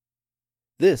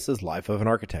This is Life of an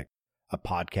Architect, a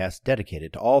podcast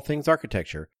dedicated to all things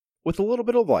architecture with a little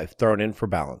bit of life thrown in for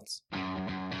balance.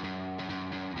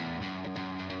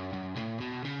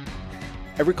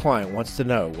 Every client wants to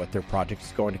know what their project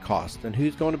is going to cost and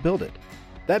who's going to build it.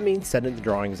 That means sending the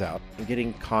drawings out and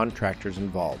getting contractors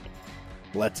involved.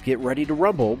 Let's get ready to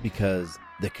rumble because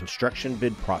the construction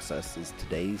bid process is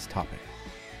today's topic.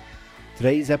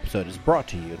 Today's episode is brought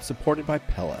to you and supported by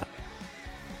Pella.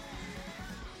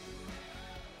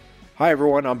 Hi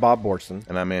everyone, I'm Bob Borson.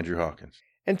 And I'm Andrew Hawkins.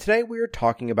 And today we are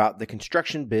talking about the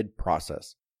construction bid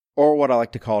process, or what I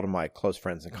like to call to my close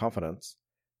friends and confidants,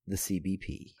 the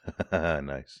CBP.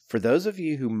 Nice. For those of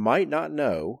you who might not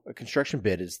know, a construction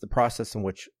bid is the process in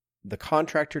which the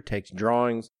contractor takes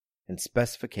drawings and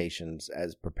specifications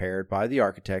as prepared by the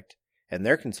architect and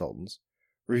their consultants,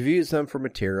 reviews them for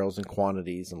materials and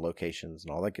quantities and locations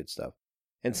and all that good stuff,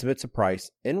 and submits a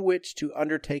price in which to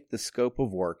undertake the scope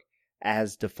of work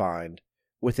as defined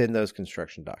within those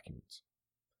construction documents.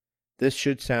 This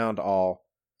should sound all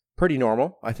pretty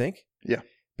normal, I think. Yeah.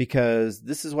 Because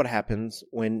this is what happens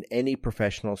when any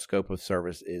professional scope of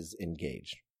service is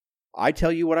engaged. I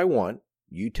tell you what I want,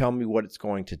 you tell me what it's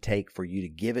going to take for you to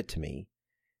give it to me,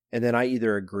 and then I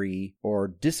either agree or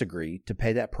disagree to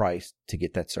pay that price to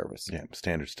get that service. Yeah,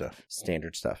 standard stuff.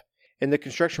 Standard stuff. In the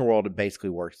construction world, it basically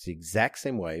works the exact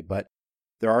same way, but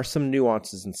there are some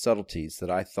nuances and subtleties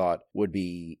that I thought would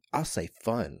be, I'll say,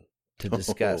 fun to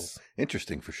discuss.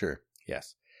 Interesting for sure.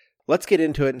 Yes. Let's get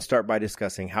into it and start by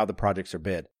discussing how the projects are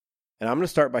bid. And I'm going to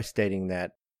start by stating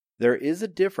that there is a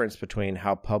difference between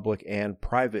how public and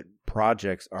private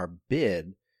projects are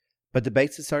bid, but the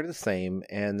bases are the same,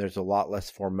 and there's a lot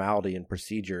less formality and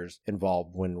procedures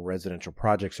involved when residential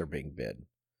projects are being bid.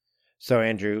 So,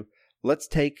 Andrew, let's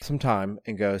take some time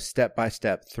and go step by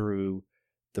step through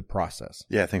the process.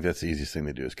 Yeah, I think that's the easiest thing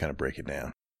to do is kind of break it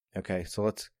down. Okay, so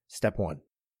let's step one.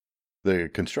 The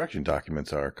construction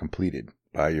documents are completed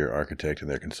by your architect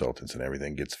and their consultants, and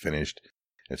everything gets finished.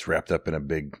 It's wrapped up in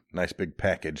a nice big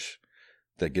package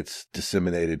that gets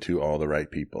disseminated to all the right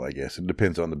people, I guess. It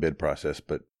depends on the bid process,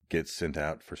 but gets sent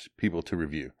out for people to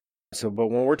review. So, but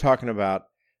when we're talking about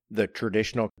the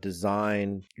traditional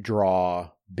design, draw,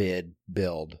 bid,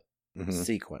 build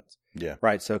sequence. Yeah.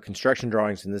 Right. So construction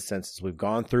drawings in this sense is we've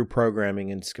gone through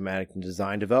programming and schematic and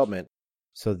design development.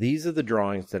 So these are the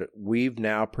drawings that we've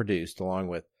now produced along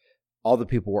with all the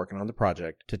people working on the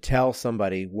project to tell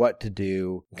somebody what to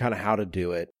do, kind of how to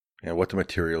do it. Yeah, what the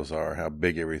materials are, how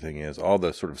big everything is, all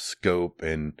the sort of scope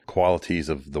and qualities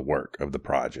of the work of the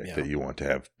project that you want to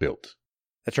have built.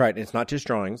 That's right. It's not just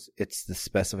drawings. It's the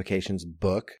specifications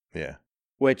book. Yeah.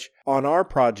 Which on our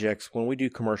projects, when we do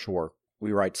commercial work,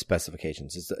 we write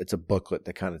specifications. It's a booklet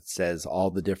that kind of says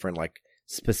all the different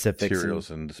specifics.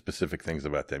 Materials and specific things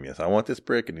about them. Yes, I want this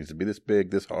brick. It needs to be this big,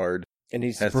 this hard. And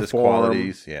needs to perform, this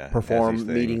qualities. Yeah, perform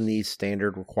meeting these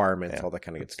standard requirements, all that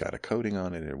kind of good stuff. It's got a coating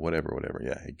on it or whatever.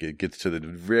 Yeah, it gets to the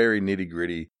very nitty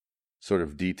gritty sort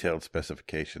of detailed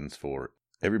specifications for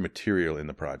every material in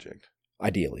the project.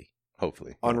 Ideally.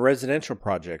 Hopefully. On residential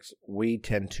projects, we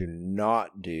tend to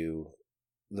not do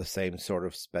the same sort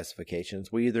of specifications.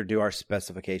 We either do our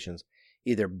specifications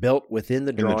either built within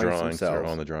the drawings themselves, or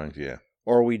on the drawings, yeah,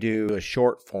 or we do a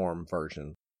short form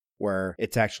version where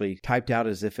it's actually typed out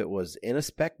as if it was in a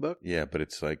spec book. Yeah, but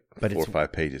it's 4 or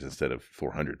 5 pages instead of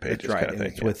 400 pages. That's right, kind of and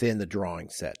thing. it's within the drawing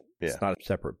set. Yeah. It's not a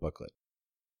separate booklet.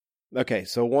 Okay,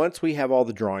 so once we have all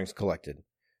the drawings collected,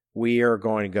 we are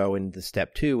going to go into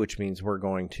step 2, which means we're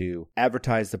going to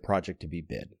advertise the project to be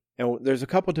bid. And there's a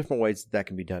couple different ways that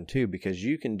can be done too, because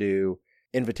you can do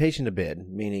invitation to bid,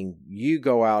 meaning you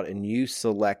go out and you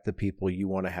select the people you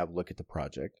want to have look at the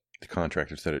project. The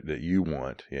contractors that you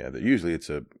want. Yeah, usually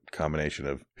it's a combination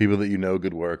of people that you know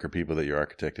good work or people that your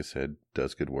architect has said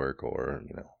does good work or,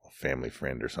 a family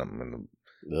friend or something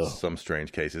in some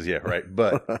strange cases. Yeah, right.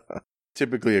 But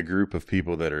typically a group of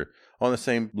people that are on the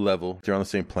same level. They're on the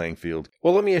same playing field.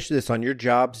 Well, let me ask you this. On your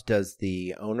jobs, does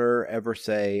the owner ever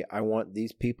say, I want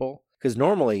these people? Because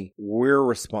normally we're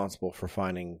responsible for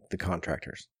finding the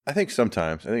contractors. I think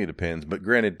sometimes. I think it depends. But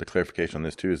granted, the clarification on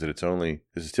this too is that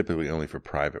this is typically only for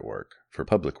private work. For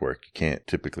public work, you can't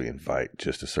typically invite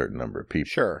just a certain number of people.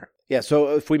 Sure. Yeah.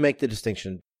 So if we make the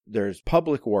distinction, there's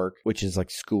public work, which is like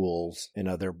schools and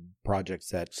other projects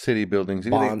that city buildings,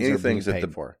 anything that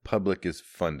the public is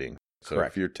funding. So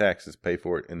Correct. If your taxes pay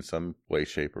for it in some way,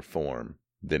 shape, or form,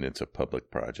 then it's a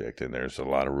public project. And there's a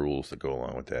lot of rules that go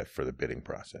along with that for the bidding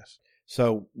process.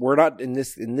 So we're not in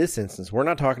this instance, we're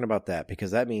not talking about that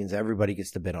because that means everybody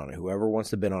gets to bid on it. Whoever wants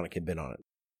to bid on it can bid on it.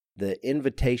 The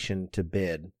invitation to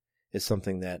bid is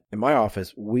something that in my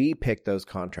office, we pick those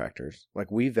contractors. Like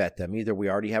we vet them. Either we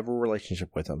already have a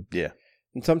relationship with them. Yeah.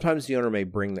 And sometimes the owner may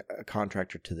bring a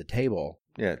contractor to the table.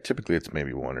 Yeah. Typically it's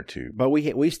maybe one or two. But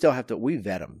we still have to, we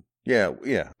vet them. Yeah.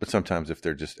 Yeah. But sometimes if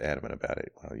they're just adamant about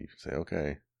it, well, you say,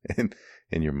 okay. And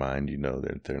in your mind, you know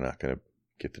that they're not going to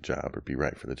get the job or be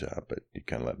right for the job, but you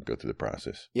kind of let them go through the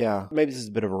process. Yeah. Maybe this is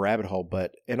a bit of a rabbit hole,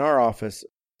 but in our office,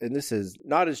 and this is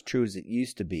not as true as it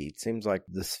used to be. It seems like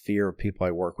the sphere of people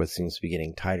I work with seems to be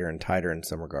getting tighter and tighter in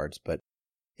some regards. But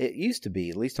it used to be,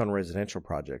 at least on residential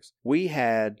projects, we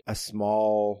had a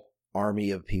small army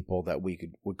of people that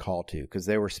we would call to because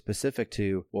they were specific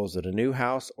to, well, is it a new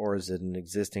house or is it an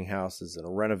existing house? Is it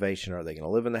a renovation? Are they going to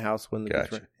live in the house when the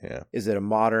Gotcha. Yeah. Is it a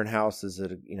modern house? Is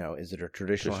it is it a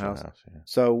traditional house? Yeah.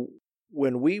 So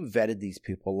when we vetted these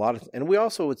people, and we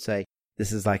also would say,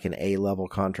 this is like an A-level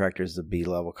contractor, is a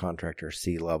B-level contractor,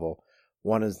 C-level.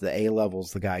 One is the A-level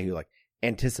is the guy who like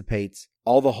anticipates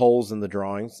all the holes in the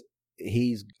drawings.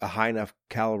 He's a high enough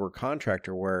caliber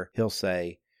contractor where he'll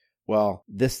say, well,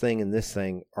 this thing and this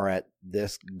thing are at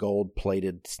this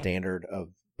gold-plated standard of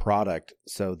product.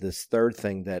 So this third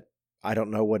thing that I don't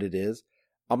know what it is,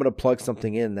 I'm going to plug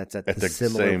something in that's at the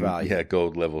similar same value. Yeah,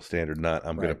 gold level standard. Not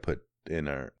I'm Right. going to put in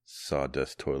our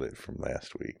sawdust toilet from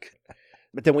last week.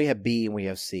 But then we have B and we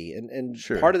have C. And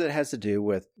Sure. part of that has to do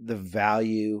with the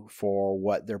value for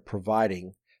what they're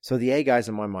providing. So the A guys,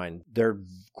 in my mind, they're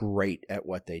great at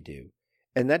what they do.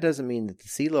 And that doesn't mean that the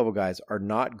C-level guys are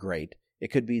not great.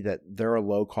 It could be that they're a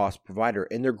low-cost provider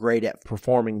and they're great at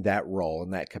performing that role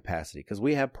in that capacity. Because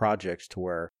we have projects to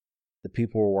where the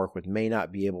people we work with may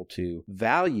not be able to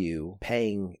value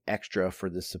paying extra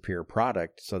for this superior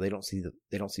product, so they don't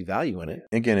see value in it.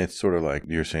 Again, it's sort of like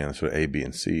you're saying, sort of A, B,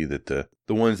 and C, that the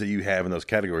ones that you have in those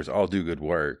categories all do good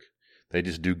work. They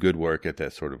just do good work at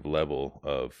that sort of level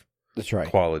of That's right.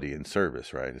 quality and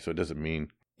service, right? So it doesn't mean...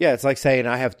 Yeah, it's like saying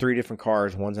I have 3 different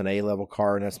cars. One's an A-level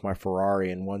car, and that's my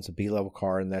Ferrari, and one's a B-level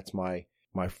car, and that's my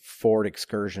Ford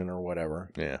Excursion or whatever.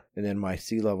 Yeah. And then my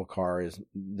C-level car is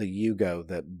the Yugo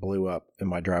that blew up in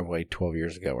my driveway 12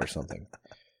 years ago or something.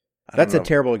 That's a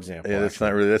terrible example. Yeah, that's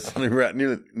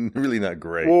really not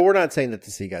great. Well, we're not saying that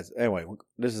the C guys. Anyway,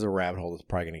 this is a rabbit hole that's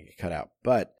probably going to get cut out.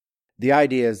 But the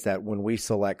idea is that when we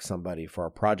select somebody for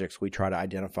our projects, we try to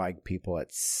identify people at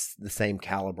the same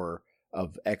caliber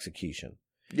of execution.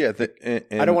 Yeah,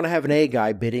 I don't want to have an A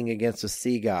guy bidding against a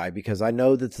C guy because I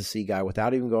know that the C guy,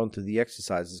 without even going through the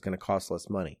exercise, is going to cost less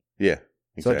money. Yeah,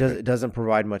 exactly. So it doesn't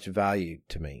provide much value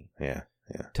to me. Yeah.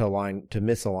 To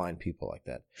misalign people like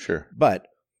that. Sure. But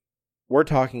we're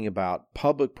talking about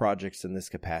public projects in this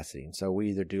capacity. And so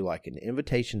we either do like an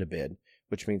invitation to bid,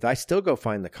 which means I still go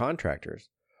find the contractors,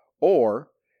 or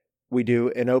we do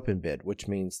an open bid, which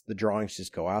means the drawings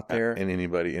just go out there. And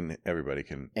anybody and everybody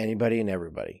can. Anybody and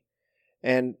everybody.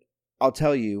 And I'll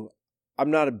tell you, I'm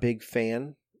not a big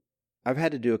fan. I've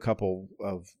had to do a couple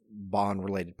of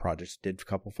bond-related projects, did a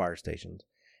couple fire stations,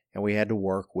 and we had to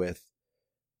work with,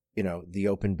 the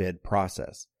open bid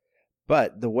process.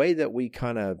 But the way that we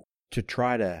to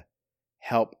try to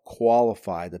help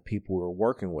qualify the people we're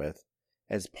working with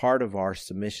as part of our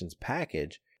submissions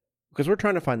package, because we're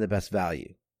trying to find the best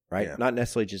value, right? Yeah. Not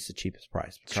necessarily just the cheapest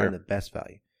price, but Sure. trying the best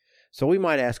value. So we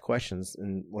might ask questions,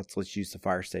 and let's use the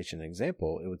fire station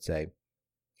example. It would say,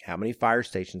 how many fire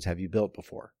stations have you built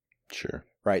before? Sure.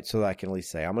 Right, so that I can at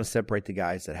least say, I'm going to separate the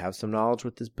guys that have some knowledge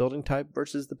with this building type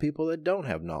versus the people that don't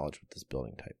have knowledge with this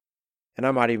building type. And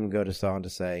I might even go on to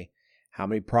say, how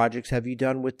many projects have you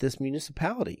done with this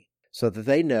municipality? So that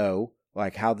they know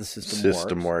like how the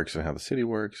system works and how the city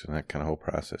works and that kind of whole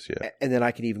process, yeah. And then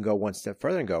I could even go one step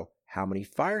further and go, how many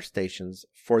fire stations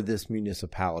for this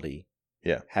municipality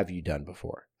have you done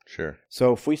before? Sure.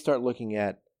 So if we start looking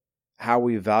at how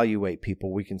we evaluate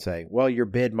people, we can say, well, your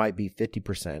bid might be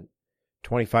 50%.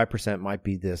 25% might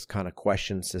be this kind of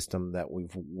question system that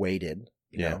we've weighted,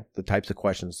 you know, the types of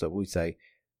questions that we say,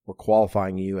 we're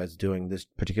qualifying you as doing this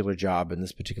particular job in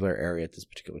this particular area at this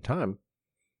particular time.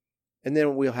 And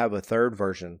then we'll have a third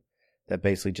version that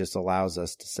basically just allows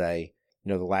us to say,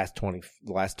 the last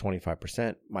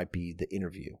 25% might be the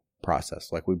interview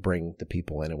process. Like we bring the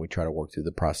people in and we try to work through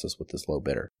the process with this low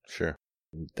bidder. Sure.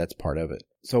 That's part of it.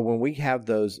 So when we have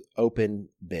those open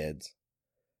bids,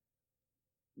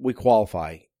 we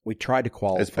qualify. We try to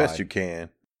qualify as best you can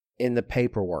in the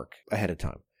paperwork ahead of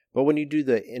time. But when you do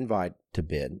the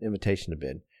invitation to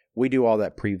bid, we do all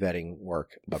that pre-vetting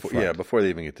work up front. Before they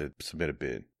even get to submit a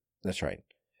bid. That's right.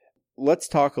 Let's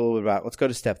talk a little bit let's go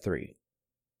to step 3.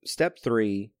 Step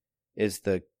 3 is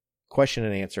the question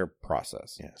and answer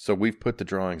process. Yeah. So we've put the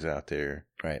drawings out there.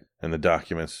 Right. And the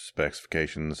documents,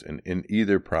 specifications, and in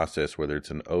either process, whether it's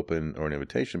an open or an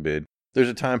invitation bid, there's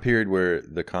a time period where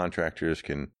the contractors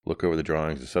can look over the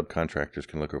drawings, the subcontractors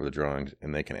can look over the drawings,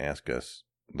 and they can ask us,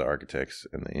 the architects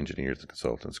and the engineers and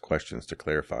consultants, questions to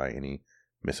clarify any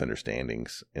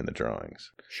misunderstandings in the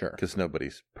drawings. Sure. Because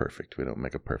nobody's perfect. We don't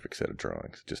make a perfect set of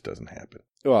drawings. It just doesn't happen.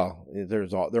 Well,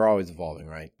 they're always evolving,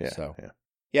 right? Yeah. So, yeah.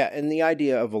 Yeah, and the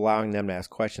idea of allowing them to ask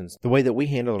questions, the way that we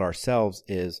handle it ourselves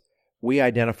is we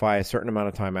identify a certain amount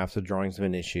of time after the drawings have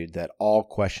been issued that all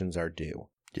questions are due.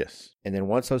 Yes. And then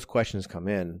once those questions come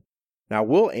in, now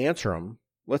we'll answer them.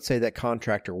 Let's say that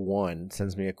contractor 1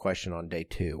 sends me a question on day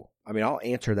 2. I mean, I'll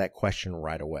answer that question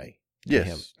right away.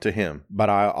 To him. But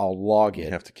I'll log it.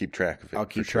 You have to keep track of it. I'll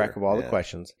keep track of all the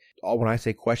questions. When I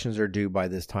say questions are due by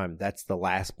this time, that's the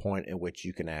last point at which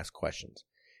you can ask questions.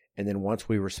 And then once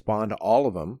we respond to all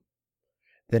of them,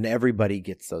 then everybody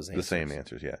gets those answers. The same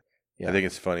answers, yeah. I think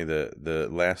it's funny, the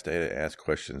last day to ask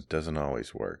questions doesn't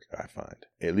always work, I find.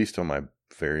 At least on my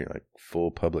very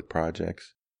full public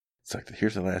projects. It's like,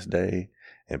 here's the last day,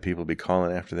 and people be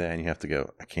calling after that, and you have to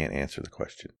go, I can't answer the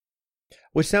question.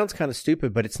 Which sounds kind of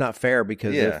stupid, but it's not fair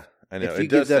because I know. if you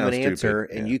give them an answer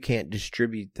and you can't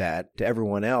distribute that to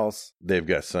everyone else, they've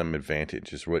got some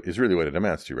advantage, is really what it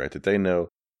amounts to, right? That they know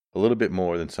a little bit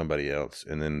more than somebody else,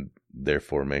 and then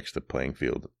therefore makes the playing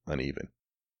field uneven.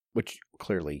 Which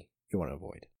clearly you want to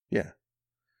avoid. Yeah.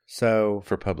 So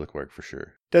for public work, for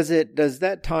sure. Does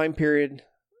that time period?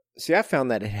 See, I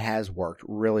found that it has worked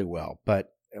really well,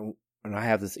 and I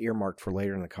have this earmarked for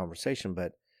later in the conversation,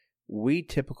 but we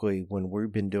typically, when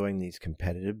we've been doing these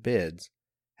competitive bids,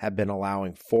 have been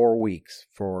allowing 4 weeks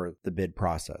for the bid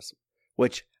process,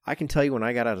 which I can tell you when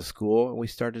I got out of school and we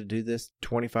started to do this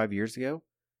 25 years ago,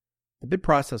 the bid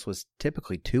process was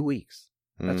typically 2 weeks.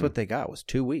 That's what they got, was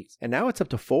 2 weeks. And now it's up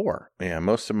to 4. Yeah,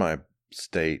 most of my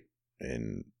state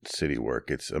and city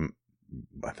work, it's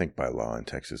I think by law in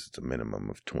Texas, it's a minimum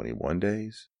of 21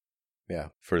 days. Yeah.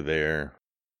 For their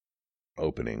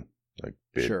opening,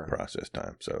 bid process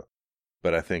time. So,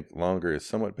 but I think longer is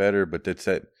somewhat better, but there's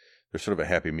sort of a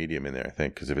happy medium in there, I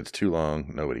think, because if it's too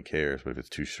long, nobody cares. But if it's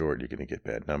too short, you're going to get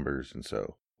bad numbers. And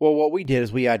so. Well, what we did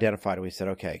is we identified, we said,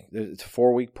 okay, it's a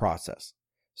 4-week process.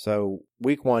 So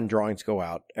week 1, drawings go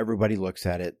out. Everybody looks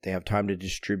at it. They have time to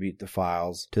distribute the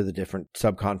files to the different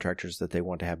subcontractors that they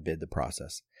want to have bid the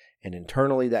process. And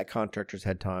internally, that contractor's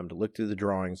had time to look through the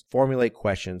drawings, formulate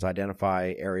questions,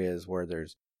 identify areas where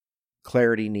there's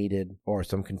clarity needed or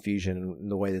some confusion in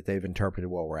the way that they've interpreted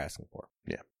what we're asking for.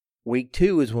 Yeah. Week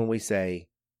 2 is when we say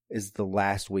is the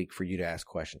last week for you to ask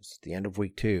questions. At the end of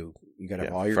week 2, you got to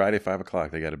have all your... Friday, 5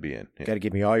 o'clock, they got to be in. Got to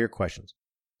give me all your questions.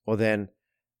 Well, then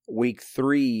week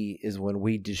 3 is when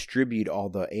we distribute all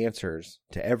the answers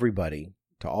to everybody,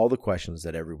 to all the questions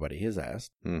that everybody has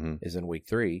asked, is in week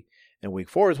 3. And week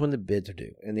 4 is when the bids are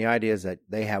due. And the idea is that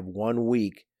they have 1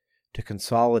 week to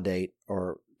consolidate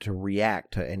or to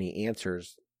react to any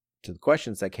answers to the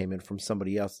questions that came in from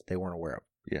somebody else that they weren't aware of.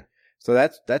 Yeah. So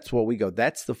that's what we go.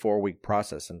 That's the 4-week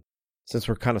process. And since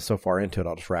we're kind of so far into it,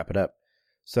 I'll just wrap it up.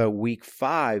 So week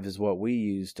 5 is what we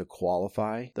use to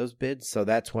qualify those bids. So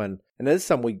that's when, and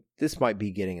this might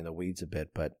be getting in the weeds a bit,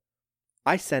 but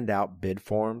I send out bid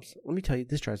forms. Let me tell you,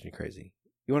 this drives me crazy.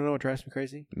 You want to know what drives me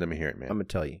crazy? Let me hear it, man. I'm going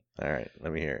to tell you. All right,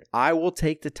 let me hear it. I will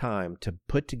take the time to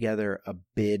put together a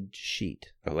bid sheet.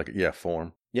 Oh,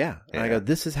 form. Yeah. And I go,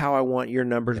 this is how I want your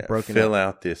numbers broken Fill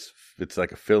out this. It's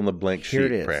like a fill-in-the-blank sheet,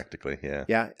 it is. Practically. Yeah.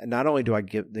 Yeah. And not only do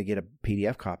they get a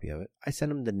PDF copy of it, I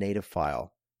send them the native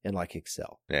file in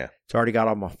Excel. Yeah. It's already got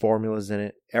all my formulas in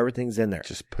it. Everything's in there.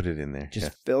 Just put it in there.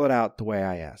 Just fill it out the way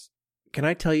I asked. Can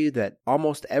I tell you that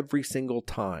almost every single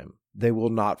time they will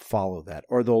not follow that,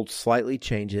 or they'll slightly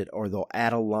change it, or they'll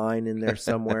add a line in there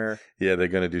somewhere. Yeah, they're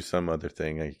going to do some other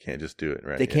thing. You can't just do it,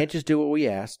 right? They can't just do what we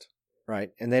asked,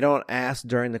 right? And they don't ask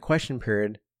during the question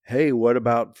period, hey, what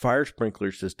about fire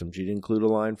sprinkler systems? You'd include a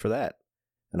line for that.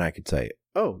 And I could say,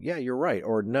 oh, yeah, you're right.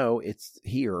 Or no, it's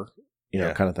here,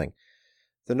 kind of thing.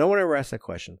 So no one ever asks that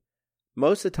question.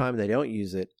 Most of the time they don't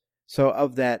use it. So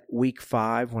of that week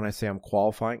 5, when I say I'm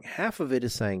qualifying, half of it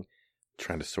is saying,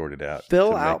 trying to sort it out.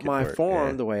 Fill out my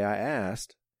form the way I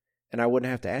asked, and I wouldn't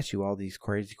have to ask you all these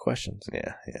crazy questions.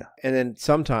 Yeah, yeah. And then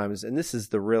sometimes, and this is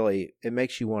it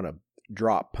makes you want to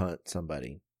drop punt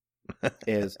somebody,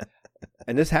 and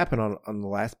this happened on the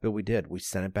last bill we did. We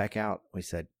sent it back out. We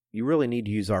said, you really need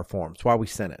to use our form. That's why we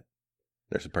sent it.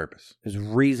 There's a purpose. There's a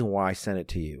reason why I sent it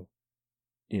to you.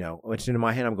 Which in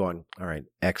my head, I'm going, all right,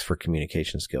 X for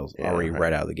communication skills, already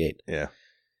right out of the gate. Yeah.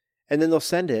 And then they'll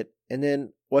send it, and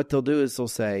then what they'll do is they'll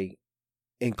say,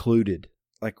 included.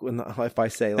 Like if I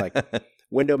say like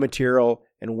window material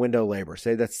and window labor,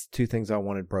 say that's two things I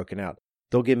wanted broken out.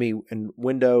 They'll give me a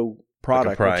window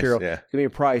product price, material, give me a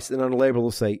price, and on the label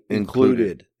they'll say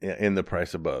included. Yeah, in the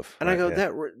price above. And I go,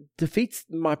 that defeats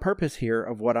my purpose here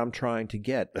of what I'm trying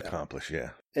to accomplish.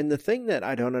 Yeah. And the thing that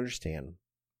I don't understand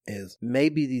is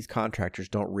maybe these contractors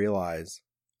don't realize.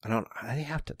 They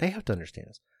have to understand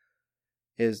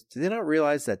this. Do they not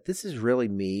realize that this is really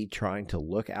me trying to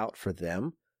look out for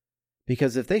them?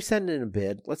 Because if they send in a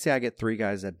bid, let's say I get 3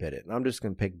 guys that bid it, and I'm just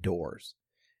going to pick doors,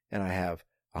 and I have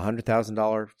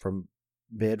 $100,000 from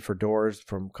bid for doors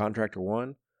from contractor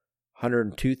 1,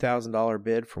 $102,000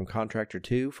 bid from contractor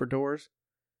 2 for doors,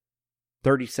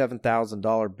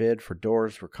 $37,000 bid for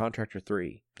doors for contractor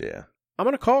 3. Yeah. I'm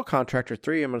going to call contractor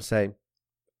 3. I'm going to say, you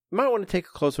might want to take a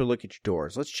closer look at your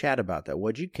doors. Let's chat about that.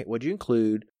 What'd you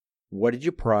include? What did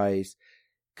you price?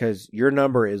 Because your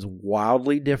number is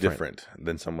wildly different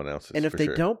than someone else's. And if they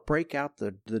don't break out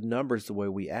the numbers the way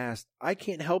we asked, I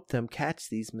can't help them catch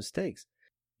these mistakes.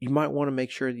 You might want to make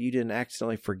sure that you didn't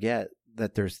accidentally forget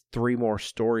that there's 3 more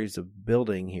stories of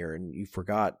building here and you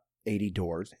forgot 80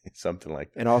 doors. Something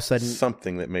like that. And all of a sudden,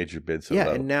 something that made your bid so low. Yeah,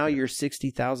 and now your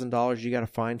 $60,000 you got to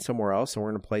find somewhere else, and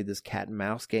we're going to play this cat and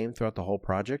mouse game throughout the whole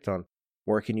project on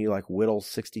where can you like whittle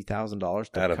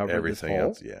 $60,000 to out of cover everything this hole?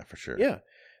 else. Yeah, for sure. Yeah.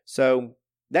 So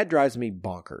that drives me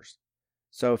bonkers.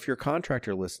 So if you're a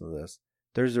contractor listening to this,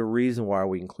 there's a reason why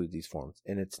we include these forms.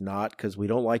 And it's not because we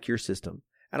don't like your system.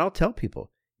 And I'll tell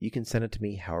people, you can send it to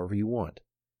me however you want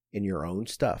in your own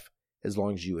stuff, as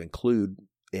long as you include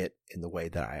it in the way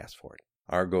that I asked for it.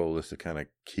 Our goal is to kind of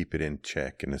keep it in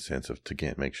check in the sense of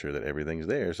to make sure that everything's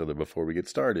there so that before we get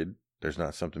started, there's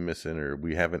not something missing or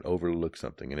we haven't overlooked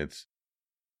something. And it's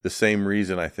the same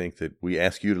reason I think that we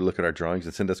ask you to look at our drawings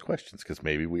and send us questions, because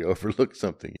maybe we overlooked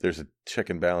something. There's a check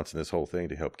and balance in this whole thing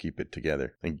to help keep it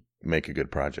together and make a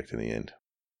good project in the end.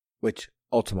 Which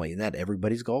ultimately, isn't that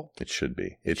everybody's goal? It should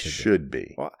be. It should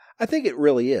be. Well, I think it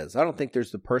really is. I don't think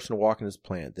there's the person walking this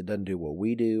plant that doesn't do what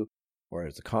we do, or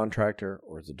as a contractor,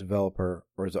 or as a developer,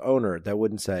 or as an owner that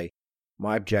wouldn't say,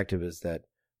 my objective is that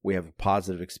we have a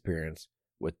positive experience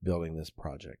with building this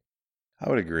project. I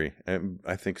would agree. And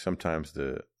I think sometimes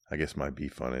my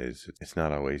beef on it is it's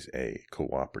not always a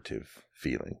cooperative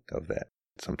feeling of that.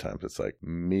 Sometimes it's like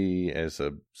me as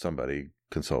somebody,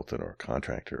 consultant or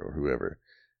contractor or whoever,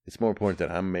 it's more important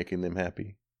that I'm making them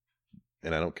happy.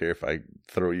 And I don't care if I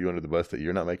throw you under the bus that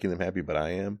you're not making them happy, but I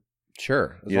am.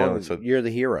 Sure. As long as you're the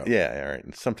hero. Yeah, all right.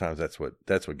 And sometimes that's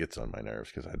what gets on my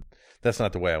nerves, because that's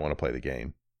not the way I want to play the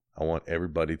game. I want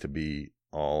everybody to be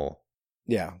all...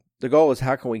 Yeah. The goal is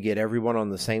how can we get everyone on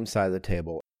the same side of the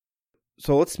table?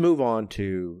 So let's move on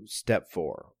to step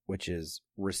 4, which is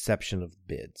reception of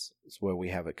bids. It's where we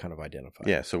have it kind of identified.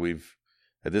 Yeah, so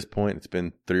at this point, it's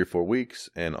been 3 or 4 weeks,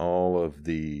 and all of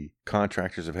the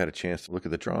contractors have had a chance to look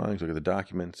at the drawings, look at the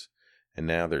documents, and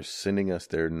now they're sending us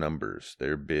their numbers,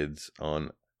 their bids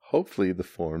on hopefully the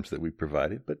forms that we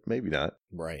provided, but maybe not.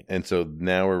 Right. And so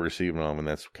now we're receiving them, and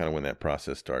that's kind of when that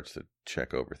process starts to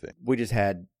check over things. We just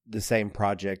had the same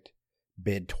project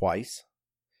bid twice.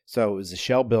 So it was a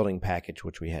shell building package,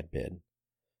 which we had bid,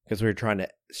 because we were trying to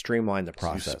streamline the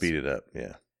process. Speed it up,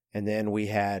 yeah. And then we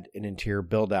had an interior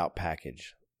build-out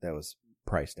package that was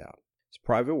priced out. It's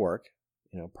private work,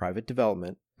 private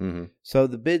development. Mm-hmm. So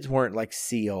the bids weren't like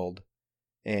sealed.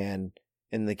 And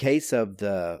in the case of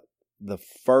the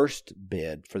first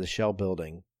bid for the shell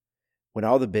building, when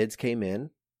all the bids came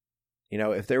in,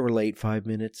 if they were late 5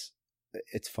 minutes,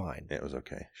 it's fine. It was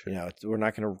okay. Sure. We're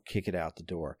not going to kick it out the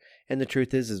door. And the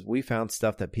truth is we found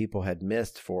stuff that people had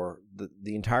missed for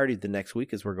the entirety of the next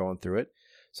week as we're going through it.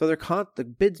 So the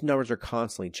bids numbers are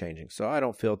constantly changing. So I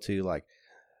don't feel too like,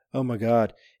 oh my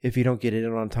God, if you don't get it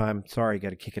in on time, sorry, you got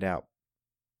to kick it out.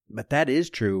 But that is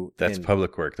true. That's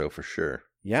public work though, for sure.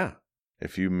 Yeah.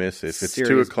 If you miss, if it's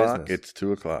Serious 2 o'clock, business. it's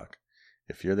 2 o'clock.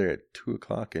 If you're there at 2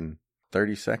 o'clock in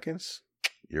 30 seconds,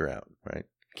 you're out, right?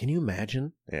 Can you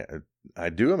imagine? Yeah, I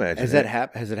do imagine. Has it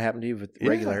happened to you with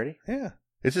regularity? Yeah.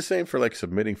 It's the same for like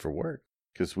submitting for work,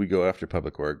 because we go after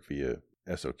public work via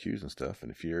SOQs and stuff.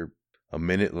 And if you're a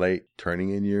minute late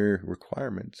turning in your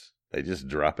requirements, they just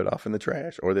drop it off in the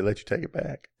trash, or they let you take it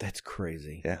back. That's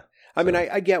crazy. Yeah. I mean,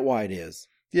 I get why it is.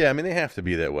 Yeah, I mean, they have to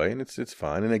be that way, and it's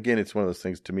fine. And again, it's one of those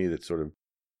things to me that sort of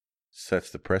sets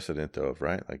the precedent of,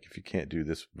 right? Like, if you can't do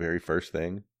this very first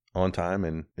thing on time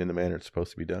and in the manner it's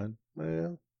supposed to be done,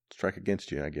 well, strike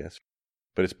against you, I guess.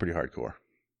 But it's pretty hardcore.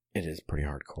 It is pretty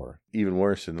hardcore. Even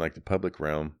worse in like the public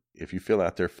realm, if you fill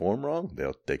out their form wrong,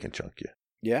 they can chunk you.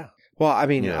 Yeah. Well, I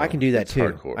mean, I can do that too.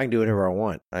 Hardcore. I can do whatever I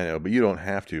want. I know, but you don't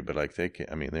have to. But like they can.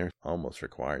 I mean, they're almost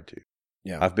required to.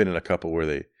 Yeah. I've been in a couple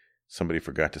where somebody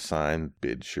forgot to sign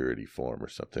bid surety form or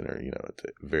something, or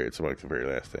it's like the very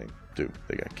last thing. Dude,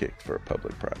 they got kicked for a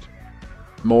public project.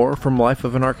 More from Life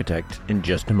of an Architect in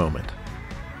just a moment.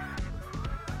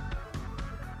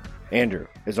 Andrew,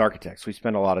 as architects, we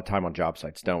spend a lot of time on job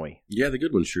sites, don't we? Yeah, the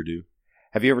good ones sure do.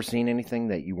 Have you ever seen anything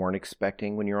that you weren't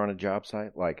expecting when you're on a job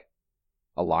site? Like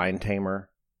a lion tamer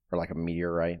or like a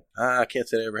meteorite? I can't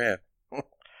say I ever have.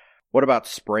 What about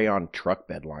spray-on truck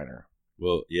bed liner?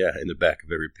 Well, yeah, in the back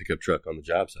of every pickup truck on the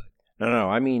job site. No,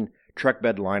 I mean truck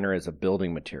bed liner as a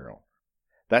building material.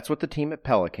 That's what the team at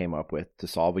Pella came up with to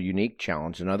solve a unique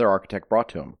challenge another architect brought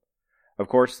to him. Of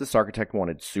course, this architect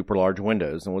wanted super large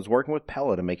windows and was working with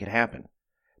Pella to make it happen.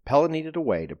 Pella needed a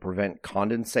way to prevent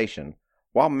condensation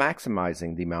while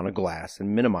maximizing the amount of glass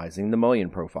and minimizing the mullion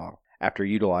profile. After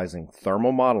utilizing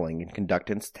thermal modeling and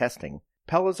conductance testing,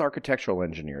 Pella's architectural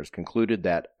engineers concluded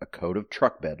that a coat of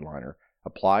truck bed liner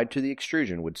applied to the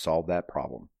extrusion would solve that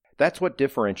problem. That's what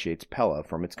differentiates Pella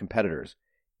from its competitors,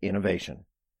 innovation.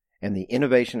 And the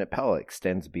innovation at Pella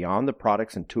extends beyond the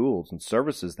products and tools and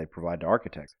services they provide to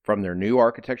architects, from their new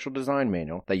architectural design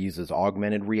manual that uses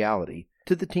augmented reality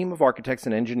to the team of architects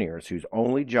and engineers whose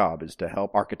only job is to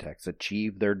help architects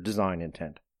achieve their design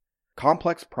intent.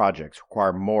 Complex projects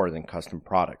require more than custom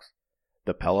products.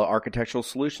 The Pella Architectural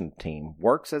Solutions team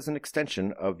works as an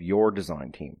extension of your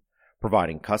design team,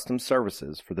 providing custom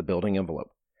services for the building envelope.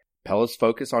 Pella's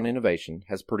focus on innovation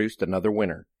has produced another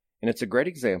winner, and it's a great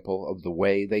example of the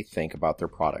way they think about their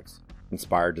products.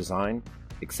 Inspired design,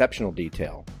 exceptional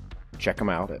detail. Check them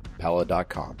out at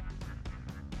Pella.com.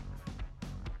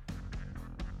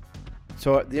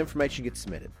 So the information gets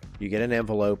submitted. You get an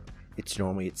envelope. It's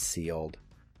sealed.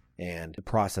 And the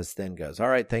process then goes, all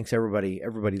right, thanks everybody.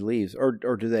 Everybody leaves. Or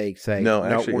do they say, no,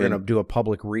 actually, we're going to do a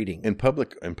public reading? In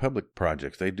public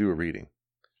projects, they do a reading.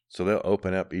 So they'll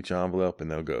open up each envelope and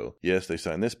they'll go, yes, they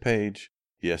signed this page.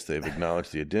 Yes, they've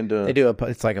acknowledged the addenda. They do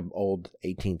it's like an old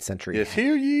 18th century. Yes,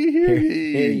 hear ye, hear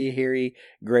ye. Hear ye, hear ye,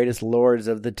 greatest lords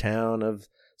of the town of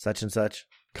such and such.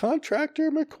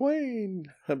 Contractor McQuain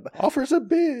offers a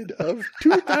bid of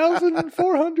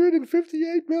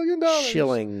 $2,458 million.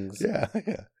 Shillings. Yeah,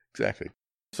 exactly.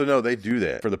 So no, they do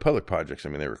that. For the public projects, I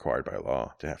mean, they're required by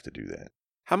law to have to do that.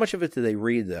 How much of it do they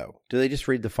read, though? Do they just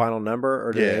read the final number,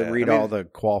 or do they read all the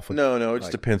qualifications? No, it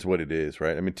just depends what it is,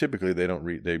 right? I mean, typically they don't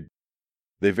read, they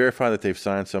verify that they've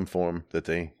signed some form that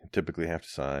they typically have to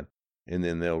sign, and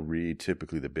then they'll read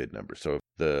typically the bid number. So if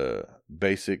the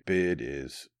basic bid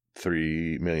is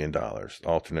 $3 million,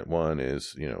 alternate one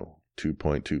is,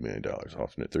 $2.2 million,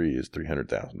 alternate three is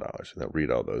 $300,000. And they'll read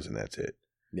all those, and that's it.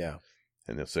 Yeah.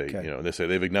 And they'll say, they say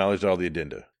they've acknowledged all the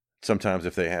addenda. Sometimes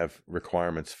if they have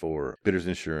requirements for bidder's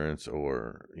insurance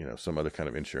or, some other kind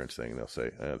of insurance thing, they'll say,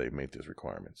 they've made those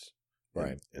requirements.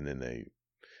 Right. And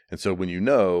so when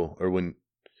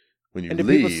when you and do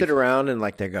leave, people sit around and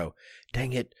they go,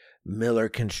 dang it, Miller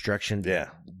Construction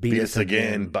beat us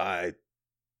again by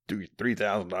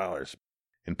 $3,000.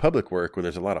 In public work where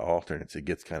there's a lot of alternates, it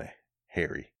gets kind of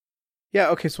hairy. Yeah,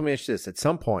 okay, so let me ask you this. At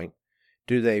some point,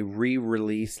 do they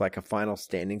re-release a final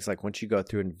standings? Once you go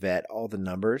through and vet all the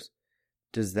numbers,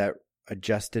 does that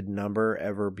adjusted number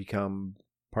ever become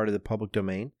part of the public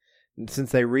domain? And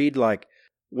since they read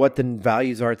what the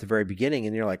values are at the very beginning,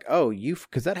 and you're like, oh,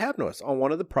 because that happened to us on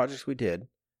one of the projects we did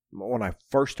when I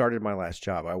first started my last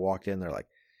job. I walked in, they're like,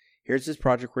 here's this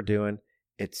project we're doing.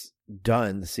 It's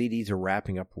done. The CDs are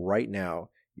wrapping up right now.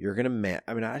 You're gonna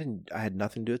I had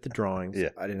nothing to do with the drawings. Yeah.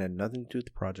 I didn't have nothing to do with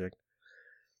the project.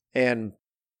 And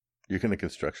you're going to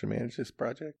construction manage this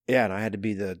project? Yeah, and I had to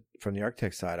be from the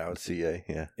architect side. I was CA,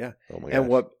 yeah. Yeah. Oh my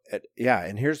gosh.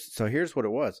 And here's what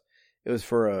it was. It was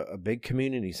for a big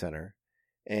community center,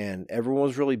 and everyone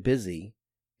was really busy,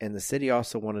 and the city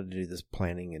also wanted to do this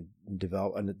planning and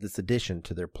this addition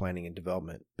to their planning and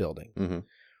development building. Mm-hmm.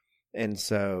 And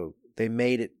so they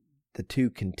made it the two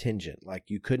contingent.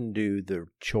 You couldn't do the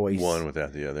choice one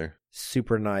without the other.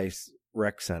 Super nice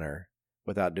rec center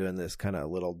without doing this kind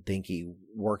of little dinky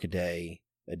work-a-day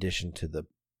addition to the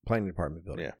planning department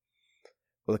building. Yeah.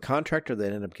 Well, the contractor that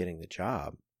ended up getting the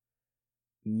job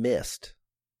missed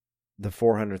the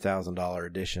 $400,000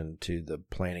 addition to the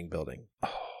planning building. Oh,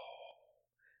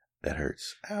 that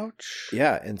hurts. Ouch.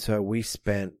 Yeah, and so we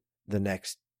spent the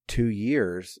next 2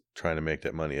 years trying to make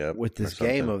that money up with this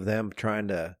game of them trying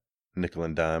to nickel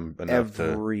and dime enough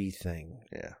everything.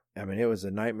 Yeah. I mean, it was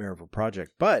a nightmare of a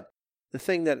project, but the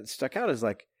thing that stuck out is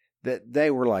that they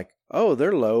were like, oh,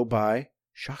 they're low by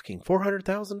shocking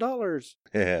 $400,000.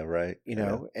 Yeah, right.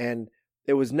 And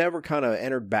it was never kind of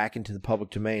entered back into the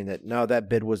public domain that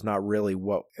bid was not really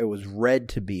what it was read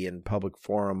to be in public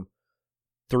forum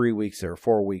 3 weeks or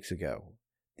 4 weeks ago.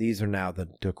 These are now the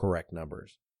correct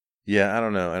numbers. Yeah, I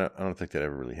don't know. I don't think that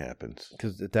ever really happens.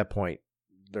 Because at that point,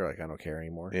 they're like, I don't care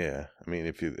anymore. Yeah, I mean,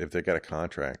 if they got a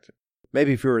contract,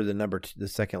 maybe if you were the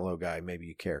second low guy, maybe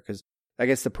you care. Because I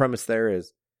guess the premise there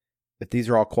is, if these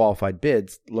are all qualified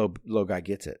bids, low guy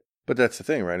gets it. But that's the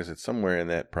thing, right? Is that somewhere in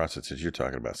that process that you're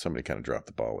talking about, somebody kind of dropped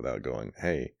the ball without going,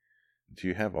 hey, do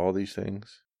you have all these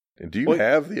things? And do you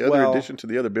have the other addition to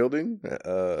the other building?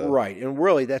 Right. And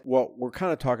really, that's what we're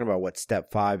kind of talking about what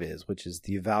step 5 is, which is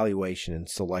the evaluation and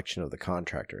selection of the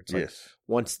contractor. It's like yes.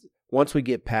 Once we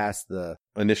get past the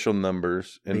initial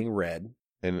numbers being read.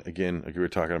 And again, like we were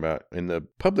talking about, in the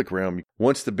public realm,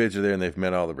 once the bids are there and they've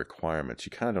met all the requirements, you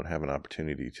kind of don't have an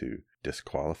opportunity to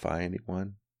disqualify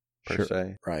anyone per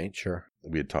se. Right, sure.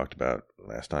 We had talked about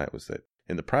last night was that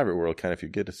in the private world, kind of if you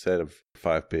get a set of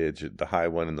 5 bids, the high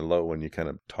one and the low one, you kind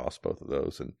of toss both of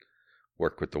those and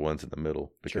work with the ones in the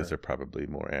middle because they're probably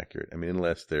more accurate. I mean,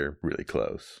 unless they're really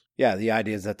close. Yeah, the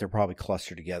idea is that they're probably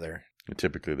clustered together. And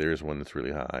typically there's one that's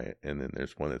really high, and then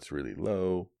there's one that's really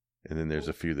low. And then there's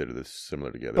a few that are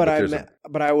similar together.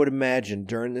 But I would imagine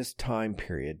during this time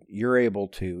period, you're able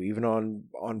to, even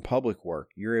on public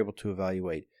work, you're able to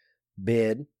evaluate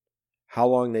bid, how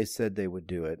long they said they would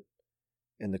do it,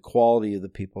 and the quality of the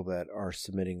people that are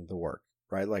submitting the work,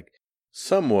 right? Like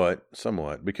somewhat,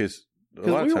 because a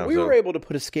lot of times we were able to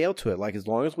put a scale to it. Like as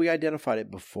long as we identified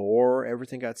it before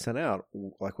everything got sent out,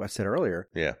 like I said earlier,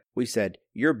 we said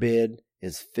your bid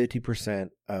is 50%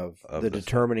 of the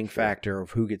determining factor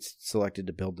of who gets selected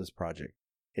to build this project.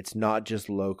 It's not just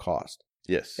low cost.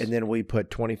 Yes. And then we put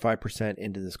 25%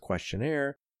 into this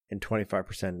questionnaire and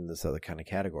 25% in this other kind of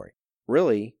category.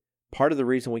 Really, part of the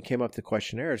reason we came up with the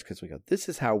questionnaire is because we go, this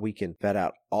is how we can vet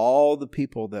out all the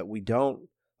people that we don't,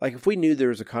 like if we knew there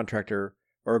was a contractor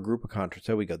or a group of contractors,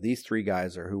 so we go, these 3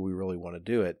 guys are who we really want to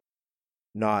do it,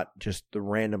 not just the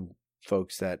random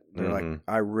folks that they're like,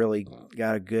 I really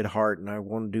got a good heart and I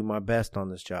want to do my best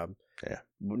on this job. Yeah.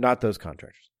 Not those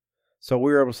contractors. So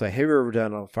we were able to say, have you ever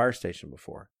done a fire station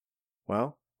before?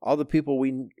 Well, all the people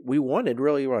we wanted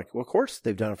really were like, well, of course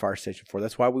they've done a fire station before.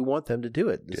 That's why we want them to do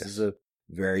it. This is a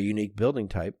very unique building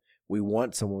type. We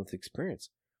want someone with experience.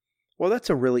 Well,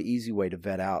 that's a really easy way to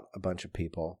vet out a bunch of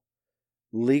people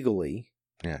legally.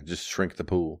 Yeah, just shrink the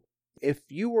pool. If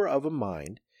you were of a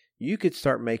mind, you could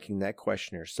start making that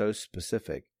questionnaire so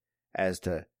specific as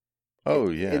to,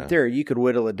 in theory, you could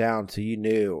whittle it down so you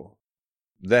knew.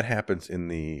 That happens in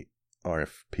the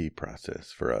RFP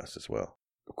process for us as well.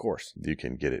 Of course. You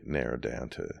can get it narrowed down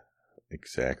to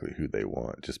exactly who they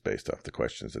want just based off the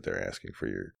questions that they're asking for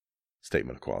your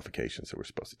statement of qualifications that we're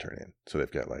supposed to turn in. So they've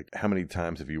got like, how many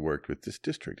times have you worked with this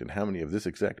district and how many of this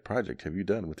exact project have you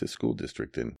done with this school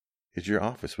district? And is your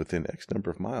office within X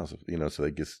number of miles of, so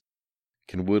they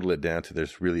can whittle it down to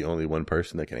there's really only one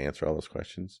person that can answer all those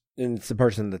questions. And it's the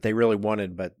person that they really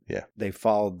wanted, but they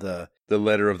followed the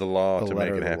letter of the law to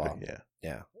make it happen. Law.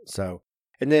 Yeah. So,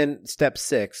 and then step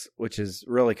 6, which is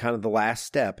really kind of the last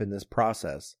step in this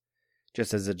process,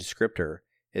 just as a descriptor,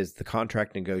 is the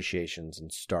contract negotiations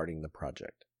and starting the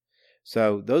project.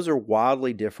 So those are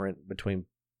wildly different between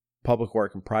public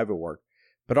work and private work,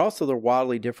 but also they're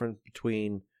wildly different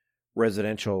between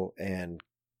residential and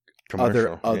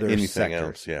commercial, other anything sectors.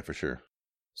 Else. Yeah, for sure.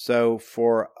 So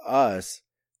for us,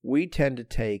 we tend to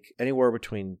take anywhere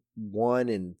between 1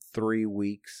 and 3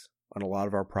 weeks on a lot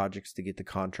of our projects to get the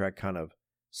contract kind of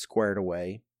squared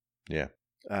away. Yeah.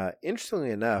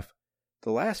 Interestingly enough,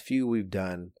 the last few we've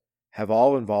done have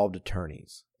all involved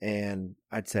attorneys. And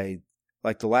I'd say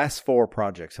like the last 4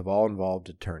 projects have all involved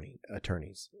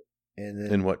attorneys. And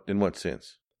then, in what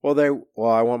sense? Well,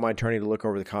 I want my attorney to look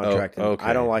over the contract. And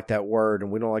I don't like that word,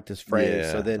 and we don't like this phrase.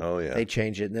 Yeah. So then they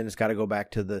change it, and then it's got to go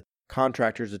back to the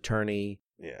contractor's attorney,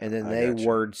 and then they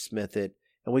wordsmith it,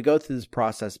 and we go through this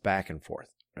process back and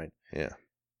forth, right? Yeah.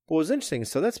 What was interesting,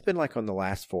 so that's been like on the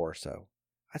last 4 or so.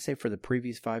 I'd say for the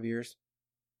previous 5 years,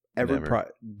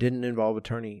 didn't involve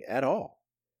attorney at all,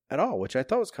 which I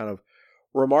thought was kind of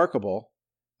remarkable.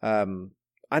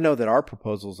 I know that our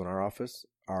proposals in our office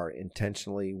are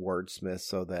intentionally wordsmithed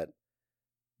so that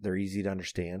they're easy to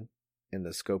understand and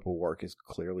the scope of work is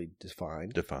clearly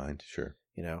defined. Sure.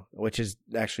 Which is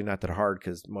actually not that hard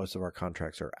because most of our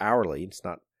contracts are hourly.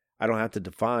 I don't have to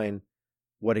define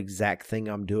what exact thing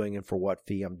I'm doing and for what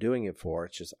fee I'm doing it for.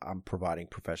 It's just I'm providing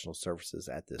professional services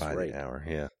at this by rate. The hour,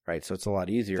 yeah. Right, so it's a lot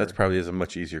easier. That probably is a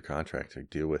much easier contract to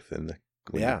deal with than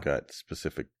when you've got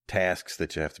specific tasks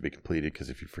that you have to be completed, because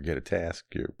if you forget a task,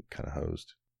 you're kind of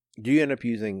hosed. Do you end up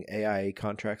using AIA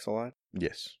contracts a lot?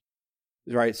 Yes.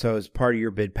 Right, so as part of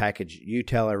your bid package, you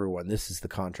tell everyone this is the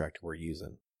contract we're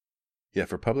using. Yeah,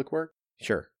 for public work?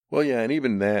 Sure. Well, yeah, and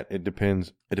even that, it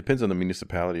depends. It depends on the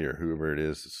municipality or whoever it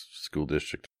is, school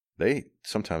district. They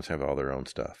sometimes have all their own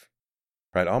stuff,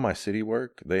 right? All my city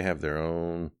work, they have their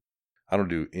own. I don't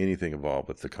do anything involved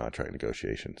with the contract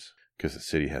negotiations because the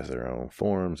city has their own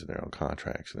forms and their own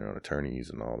contracts and their own attorneys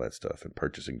and all that stuff and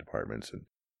purchasing departments. And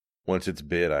once it's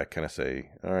bid, I kind of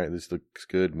say, all right, this looks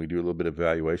good. And we do a little bit of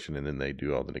evaluation and then they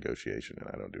do all the negotiation and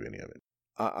I don't do any of it.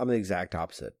 I'm the exact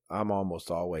opposite. I'm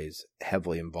almost always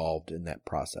heavily involved in that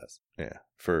process. Yeah.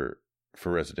 For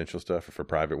residential stuff or for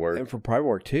private work. And for private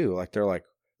work too. Like they're like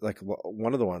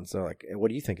one of the ones, they're like, what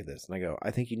do you think of this? And I go,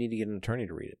 I think you need to get an attorney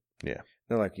to read it. Yeah. And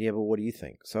they're like, yeah, but what do you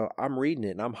think? So I'm reading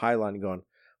it and I'm highlighting going,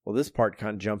 well, this part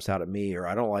kind of jumps out at me, or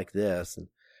I don't like this.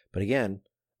 But again,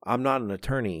 I'm not an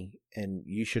attorney and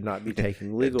you should not be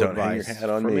taking legal advice hang your hat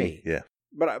on from me. Yeah.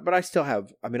 But I still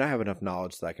have, I have enough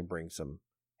knowledge that I can bring some,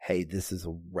 hey, this is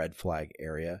a red flag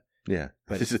area. Yeah.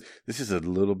 But this is a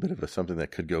little bit of something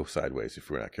that could go sideways if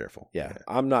we're not careful. Yeah.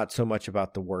 I'm not so much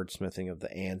about the wordsmithing of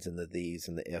the ands and the these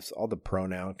and the ifs, all the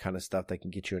pronoun kind of stuff that can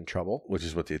get you in trouble. Which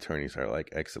is what the attorneys are like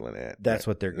excellent at. That's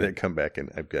what they're good. They come back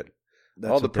and I've got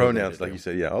all the pronouns, like you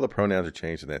said. Yeah, all the pronouns are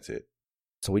changed and that's it.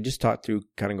 So we just talked through,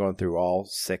 kind of going through all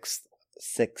six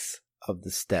of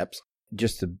the steps.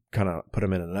 Just to kind of put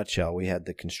them in a nutshell, we had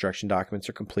the construction documents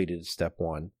are completed, step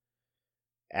 1.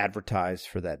 Advertise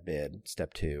for that bid,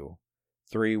 step 2.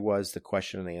 3 was the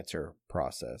question and answer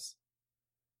process.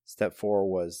 Step 4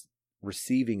 was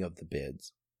receiving of the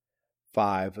bids.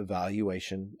 5,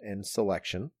 evaluation and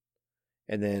selection.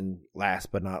 And then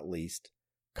last but not least,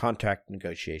 contract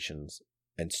negotiations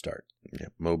and start. Yeah,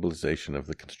 mobilization of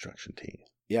the construction team.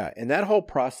 Yeah, and that whole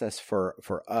process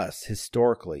for us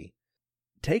historically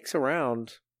takes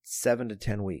around 7 to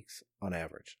 10 weeks on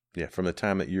average. Yeah, from the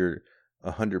time that you're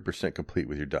 100% complete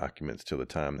with your documents till the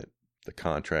time that the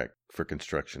contract for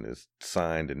construction is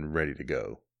signed and ready to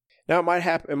go. Now, it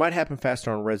might happen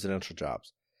faster on residential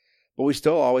jobs, but we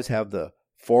still always have the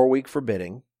 4 week for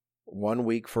bidding, 1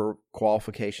 week for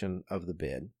qualification of the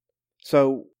bid.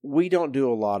 So we don't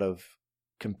do a lot of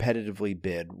competitively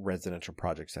bid residential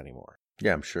projects anymore.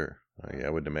 Yeah, I'm sure. I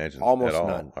wouldn't imagine almost at all,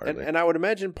 none. Hardly. And I would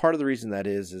imagine part of the reason that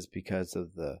is because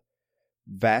of the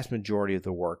vast majority of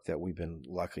the work that we've been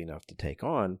lucky enough to take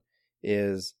on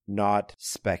is not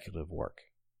speculative work.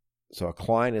 So a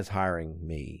client is hiring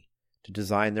me to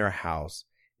design their house,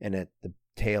 and at the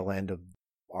tail end of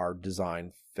our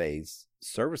design phase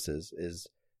services is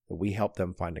that we help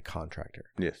them find a contractor.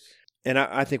 Yes. And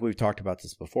I think we've talked about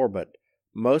this before, but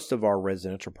most of our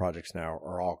residential projects now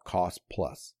are all cost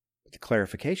plus. The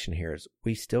clarification here is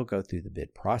we still go through the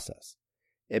bid process.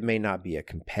 It may not be a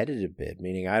competitive bid,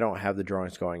 meaning I don't have the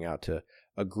drawings going out to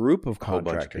a group of contractors. A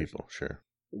whole bunch of people, sure.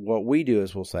 What we do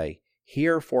is we'll say,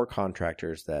 here are 4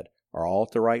 contractors that are all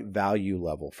at the right value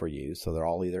level for you. So they're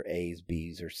all either A's,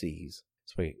 B's, or C's.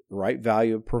 So the right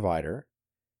value of provider.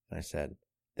 And I said,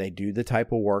 they do the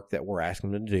type of work that we're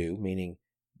asking them to do, meaning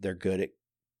they're good at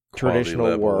traditional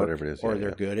level, work, whatever it is, or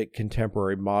they're good at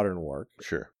contemporary modern work.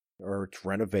 Sure. Or it's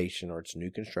renovation, or it's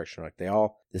new construction. Like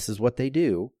this is what they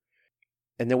do.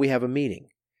 And then we have a meeting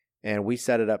and we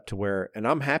set it up to where, and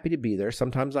I'm happy to be there.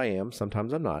 Sometimes I am,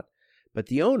 sometimes I'm not. But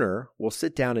the owner will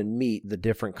sit down and meet the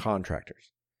different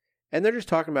contractors. And they're just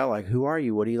talking about like, who are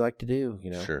you? What do you like to do?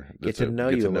 Sure. Get to know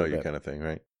you a little bit. Kind of thing,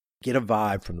 right? Get a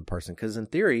vibe from the person. Because in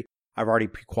theory, I've already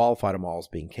pre-qualified them all as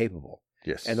being capable.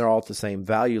 Yes. And they're all at the same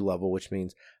value level, which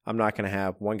means I'm not going to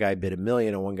have one guy bid $1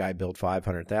 million and one guy bid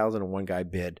 $500,000 and one guy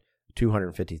bid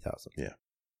 $250,000. Yeah.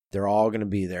 They're all going to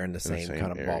be there in the same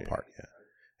kind of area, ballpark. Yeah.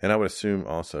 And I would assume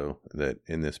also that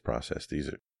in this process, these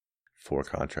are 4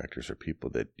 contractors or people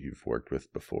that you've worked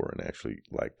with before and actually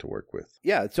like to work with.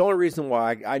 Yeah, it's the only reason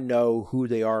why I know who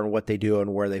they are and what they do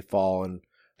and where they fall and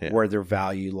where their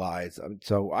value lies.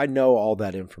 So I know all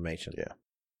that information. Yeah.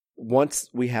 Once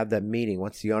we have that meeting,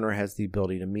 once the owner has the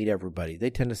ability to meet everybody, they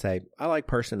tend to say, I like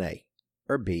person A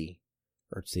or B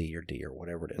or C or D or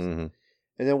whatever it is. Mm-hmm.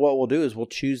 And then what we'll do is we'll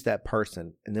choose that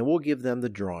person and then we'll give them the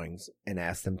drawings and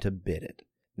ask them to bid it.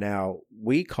 Now,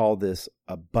 we call this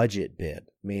a budget bid,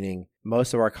 meaning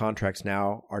most of our contracts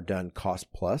now are done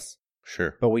cost plus.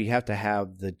 Sure. But we have to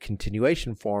have the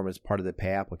continuation form as part of the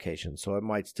pay application. So it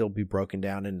might still be broken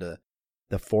down into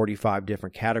the 45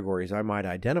 different categories I might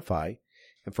identify.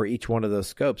 And for each one of those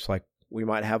scopes, like we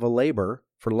might have a labor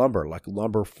for lumber,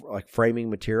 like framing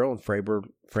material and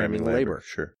framing labor.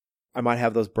 Sure. I might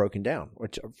have those broken down,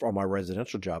 which on my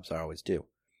residential jobs I always do.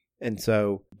 And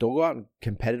so they'll go out and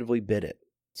competitively bid it.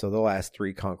 So they'll ask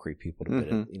 3 concrete people to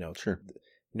bid it. Sure.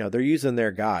 They're using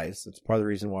their guys. It's part of the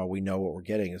reason why we know what we're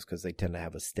getting is because they tend to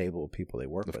have a stable of people they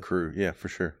work with. Crew, yeah, for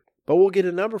sure. But we'll get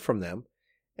a number from them.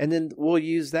 And then we'll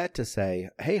use that to say,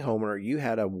 hey, homeowner, you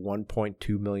had a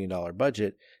 $1.2 million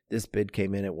budget. This bid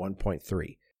came in at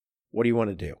 1.3. What do you want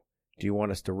to do? Do you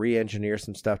want us to re-engineer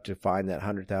some stuff to find that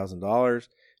 $100,000?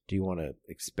 Do you want to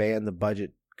expand the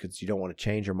budget because you don't want to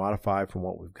change or modify from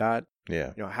what we've got?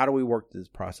 Yeah. How do we work through this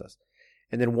process?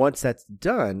 And then once that's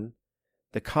done,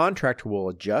 the contractor will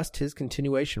adjust his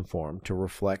continuation form to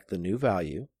reflect the new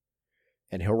value,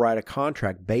 and he'll write a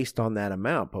contract based on that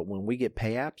amount. But when we get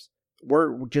pay apps,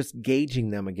 we're just gauging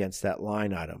them against that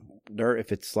line item.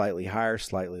 If it's slightly higher,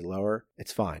 slightly lower,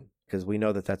 it's fine because we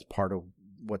know that that's part of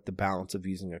what the balance of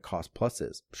using a cost plus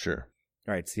is. Sure.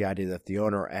 All right, it's the idea that if the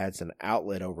owner adds an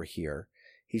outlet over here,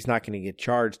 he's not going to get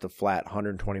charged a flat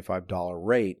 $125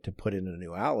 rate to put in a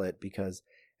new outlet because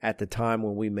at the time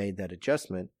when we made that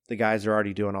adjustment, the guys are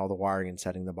already doing all the wiring and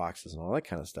setting the boxes and all that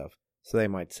kind of stuff. So they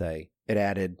might say it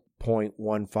added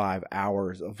 0.15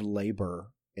 hours of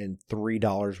labor and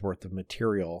 $3 worth of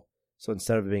material. So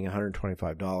instead of it being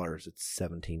 $125, it's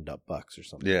 $17 or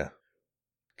something. Yeah.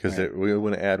 Because Right. we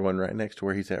want to add one right next to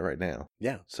where he's at right now.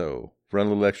 Yeah. So run a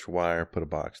little extra wire, put a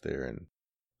box there, and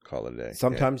call it a day.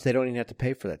 Sometimes they don't even have to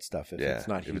pay for that stuff if Yeah. it's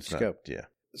not If huge it's not- scope. Yeah.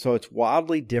 So it's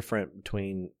wildly different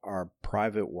between our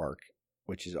private work,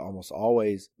 which is almost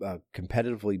always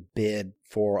competitively bid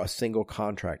for a single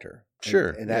contractor.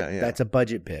 Sure. And Yeah. that's a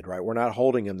budget bid, right? We're not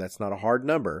holding them. That's not a hard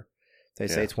number. If they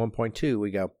say Yeah. it's 1.2, we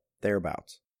go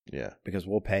thereabouts Yeah. because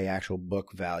we'll pay actual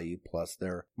book value plus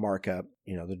their markup,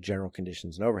 the general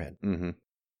conditions and overhead. Mm-hmm.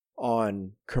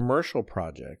 On commercial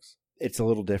projects, it's a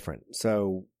little different.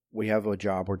 So we have a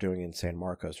job we're doing in San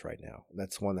Marcos right now.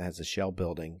 That's one that has a shell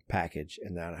building package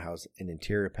and that has an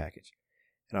interior package.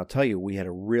 And I'll tell you, we had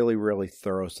a really, really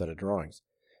thorough set of drawings.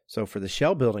 So for the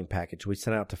shell building package, we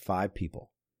sent out to 5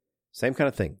 people. Same kind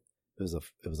of thing. It was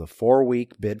a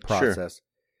 4-week bid process. Sure.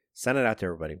 Sent it out to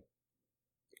everybody.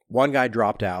 One guy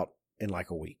dropped out in like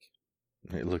a week.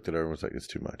 He looked at her and was like, it's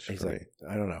too much. He's like,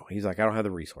 I don't know. He's like, I don't have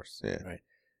the resources. Yeah. Right.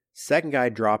 Second guy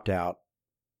dropped out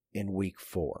in week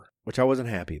 4, which I wasn't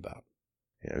happy about.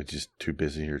 Yeah, it was just too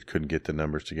busy or couldn't get the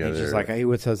numbers together. He's just like,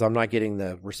 he says, I'm not getting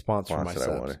the response from my that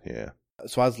subs. I wanted. Yeah.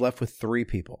 So I was left with 3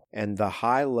 people. And the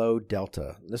high-low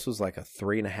delta, this was like a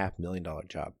 $3.5 million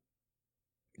job.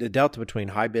 The delta between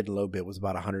high bid and low bid was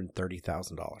about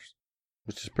 $130,000.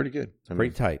 Which is pretty good.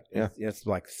 Pretty tight. Yeah. It's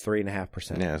like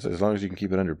 3.5%. Yeah, so as long as you can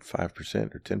keep it under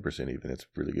 5% or 10% even, it's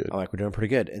really good. I'm like, we're doing pretty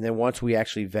good. And then once we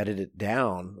actually vetted it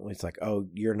down, it's like, oh,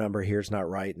 your number here's not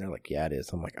right. And they're like, yeah, it is.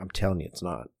 I'm like, I'm telling you it's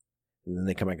not. And then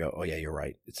they come and go, oh, yeah, you're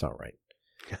right. It's not right.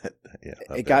 Yeah,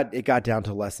 it got down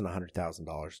to less than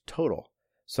 $100,000 total.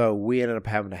 So we ended up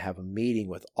having to have a meeting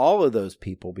with all of those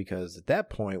people because at that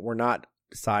point, we're not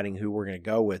deciding who we're going to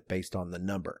go with based on the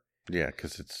number. Yeah,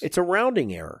 because it's a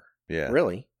rounding error. Yeah.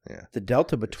 Really. Yeah. The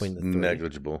delta between the 3.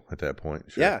 Negligible at that point.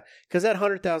 Sure. Yeah. Because that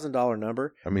 $100,000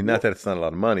 number. I mean, not that it's not a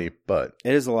lot of money, but.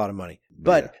 It is a lot of money.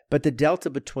 But the delta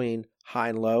between high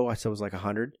and low, I said was like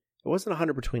 100. It wasn't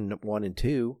 100 between 1 and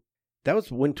 2. That was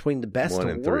between the best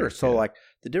and worst. So like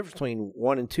the difference between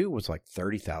 1 and 2 was like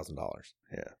 $30,000.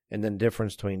 Yeah. And then the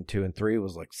difference between 2 and 3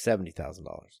 was like $70,000.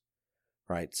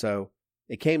 Right. So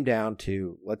it came down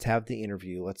to let's have the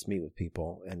interview. Let's meet with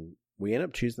people. And we ended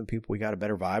up choosing the people we got a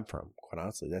better vibe from. Quite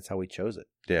honestly, that's how we chose it.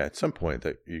 Yeah. At some point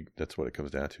that's what it comes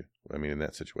down to. I mean, in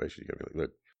that situation, you got to be like,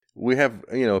 look, we have,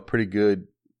 a pretty good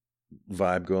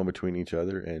vibe going between each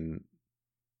other. And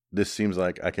this seems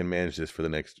like I can manage this for the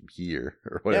next year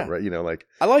or whatever. Yeah. Like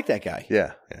I like that guy.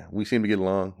 Yeah. Yeah. We seem to get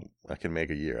along. I can make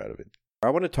a year out of it. I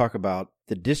want to talk about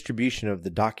the distribution of the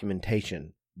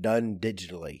documentation done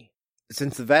digitally.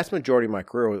 Since the vast majority of my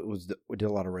career we did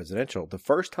a lot of residential, the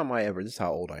first time this is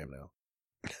how old I am now.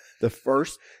 The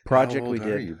first project we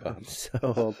did, you, Bob?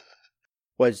 so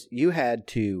was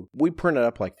we printed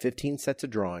up like 15 sets of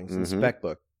drawings in the spec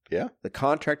book. Yeah. The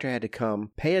contractor had to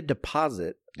come pay a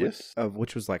deposit. Yes.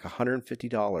 Which was like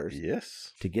 $150.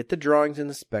 Yes. To get the drawings in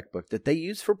the spec book that they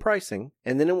used for pricing.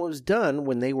 And then it was done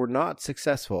when they were not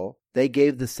successful. They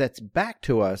gave the sets back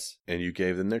to us. And you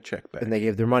gave them their check back. And they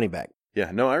gave their money back.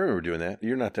 Yeah, no, I remember doing that.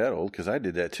 You're not that old because I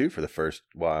did that too for the first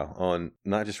while on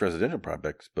not just residential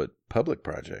projects, but public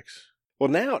projects. Well,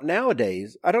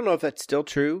 nowadays, I don't know if that's still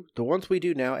true. The ones we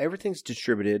do now, everything's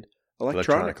distributed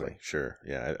electronically. Sure.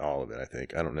 Yeah, all of it, I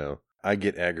think. I don't know. I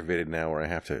get aggravated now where I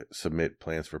have to submit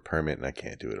plans for permit and I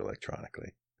can't do it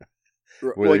electronically.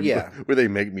 Where they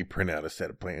make me print out a set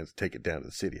of plans, take it down to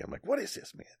the city. I'm like, what is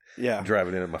this, man? Yeah. I'm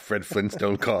driving in my Fred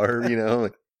Flintstone car,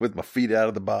 with my feet out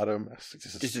of the bottom.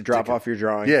 Just to drop off your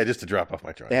drawing. Yeah, just to drop off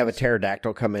my drawing. They have a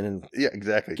pterodactyl come in and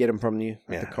exactly. get them from you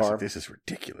at the car. This is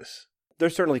ridiculous.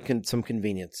 there's certainly some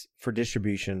convenience for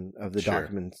distribution of the Sure.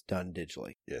 documents done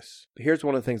digitally. Yes. But here's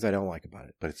one of the things I don't like about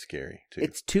it. But it's scary, too.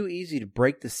 It's too easy to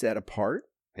break the set apart,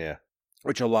 Yeah.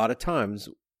 which a lot of times,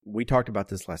 we talked about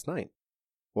this last night,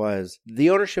 was the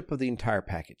ownership of the entire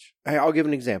package. I'll give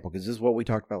an example because this is what we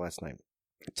talked about last night.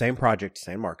 Same project,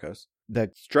 San Marcos.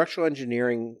 The structural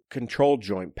engineering control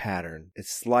joint pattern is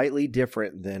slightly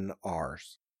different than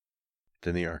ours,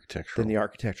 Than the architectural. than the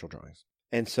architectural drawings.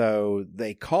 And so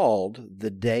they called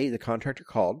the day the contractor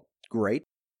called. Great.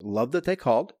 Love that they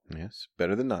called. Yes.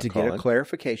 Better than not To calling. get a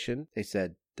clarification. They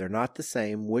said, they're not the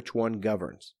same. Which one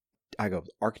governs? I go,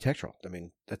 architectural. I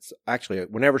mean, that's actually,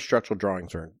 whenever structural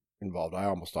drawings are involved, I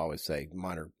almost always say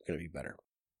mine are going to be better.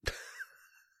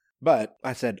 But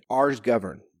I said, ours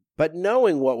govern. But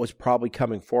knowing what was probably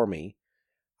coming for me,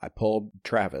 I pulled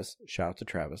Travis, shout out to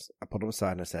Travis. I pulled him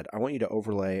aside and I said, I want you to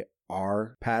overlay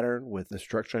our pattern with the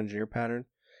structural engineer pattern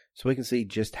so we can see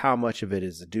just how much of it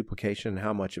is a duplication and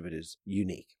how much of it is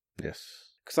unique. Yes.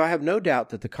 Because I have no doubt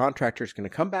that the contractor is going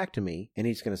to come back to me and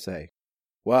he's going to say,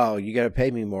 well, you got to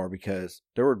pay me more because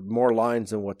there were more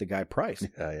lines than what the guy priced.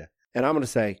 Yeah. And I'm going to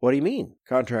say, what do you mean,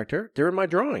 contractor? They're in my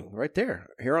drawing right there.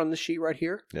 Here on the sheet right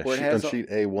here. Yeah. Where it Sheet, has on sheet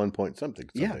A 1 point something,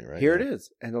 right? Here Yeah. it is.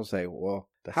 And they'll say, well,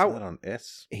 That's how? not on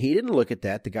S. He didn't look at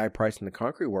that, the guy pricing the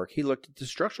concrete work. He looked at the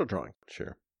structural drawing.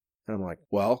 Sure. And I'm like,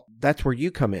 well, that's where you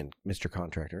come in, Mr.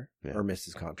 Contractor or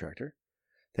Mrs. Contractor,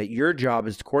 that your job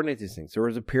is to coordinate these things. There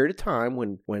was a period of time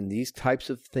when these types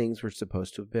of things were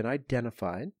supposed to have been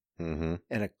identified. Mm-hmm.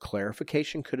 And a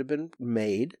clarification could have been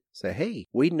made. Say, hey,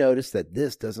 we noticed that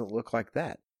this doesn't look like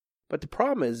that. But the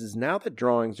problem is now that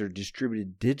drawings are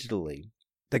distributed digitally,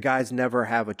 the guys never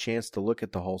have a chance to look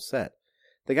at the whole set.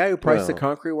 The guy who priced the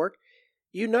concrete work,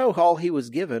 all he was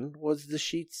given was the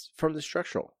sheets from the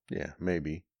structural. Yeah,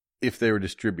 maybe. If they were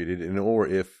distributed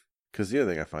because the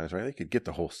other thing I find is, right, they could get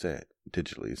the whole set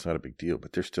digitally. It's not a big deal,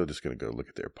 but they're still just going to go look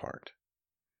at their part.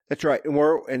 That's right.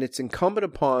 And it's incumbent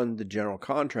upon the general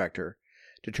contractor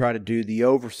to try to do the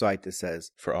oversight that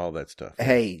says, for all that stuff.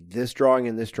 Hey, this drawing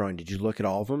and this drawing, did you look at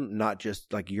all of them? Not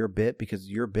just like your bit, because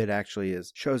your bit actually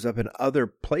shows up in other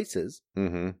places.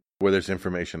 Mm-hmm. Where there's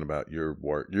information about your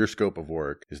work, your scope of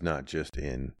work is not just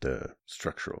in the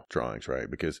structural drawings,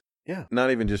 right? Because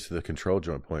not even just to the control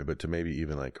joint point, but to maybe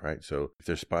even so if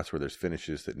there's spots where there's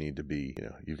finishes that need to be,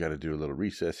 you've got to do a little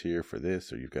recess here for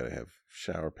this, or you've got to have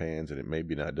shower pans and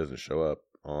it doesn't show up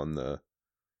on the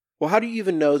Well, how do you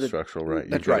even know that structural, right?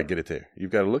 That's You've got to right. get it there.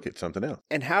 You've got to look at something else.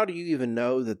 And how do you even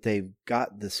know that they've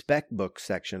got the spec book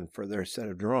section for their set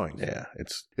of drawings? Yeah,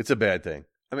 it's a bad thing.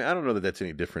 I mean, I don't know that that's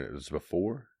any different as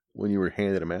before. When you were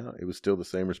handed them out, it was still the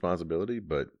same responsibility,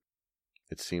 but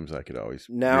it seems like it always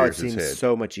Now it rears its seems head.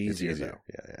 so much It's easier, though.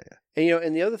 Yeah.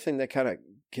 And the other thing that kind of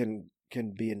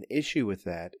can be an issue with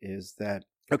that is that,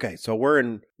 okay, so we're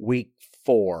in week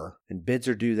 4 and bids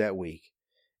are due that week.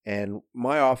 And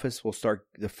my office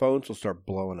the phones will start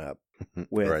blowing up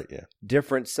with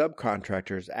different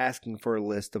subcontractors asking for a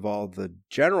list of all the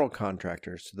general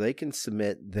contractors so they can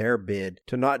submit their bid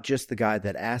to not just the guy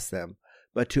that asked them,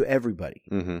 but to everybody.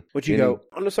 Mm-hmm. Which you go,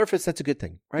 on the surface, that's a good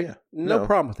thing, right? Yeah. No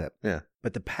problem with that. Yeah.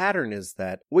 But the pattern is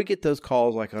that we get those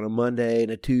calls like on a Monday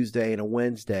and a Tuesday and a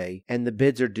Wednesday, and the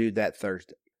bids are due that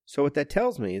Thursday. So what that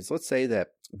tells me is, let's say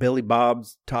that Billy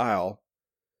Bob's Tile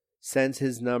sends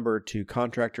his number to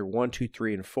contractor 1, 2,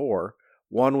 3, and 4.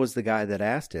 1 was the guy that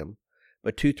asked him,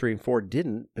 but 2, 3, and 4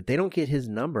 didn't. But they don't get his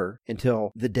number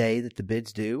until the day that the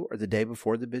bid's due or the day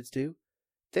before the bid's due.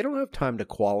 They don't have time to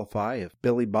qualify if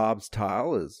Billy Bob's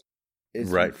Tile is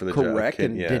right for the correct.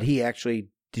 job. And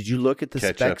did you look at the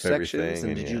Catch spec up sections?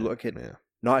 And and did you look at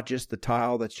not just the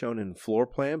tile that's shown in floor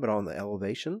plan, but on the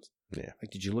elevations? Yeah.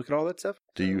 Like, did you look at all that stuff?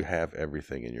 Do you have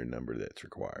everything in your number that's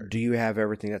required? Do you have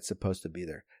everything that's supposed to be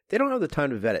there? They don't have the time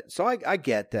to vet it. So I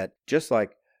get that, just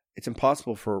like it's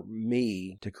impossible for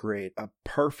me to create a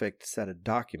perfect set of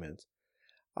documents,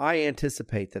 I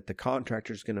anticipate that the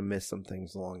contractor is going to miss some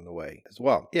things along the way as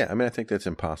well. Yeah, I mean, I think that's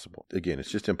impossible. Again, it's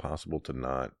just impossible to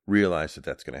not realize that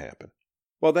that's going to happen.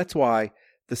 Well, that's why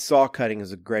the saw cutting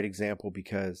is a great example,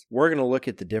 because we're going to look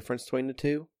at the difference between the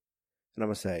two. And I'm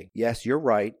going to say, yes, you're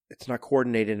right. It's not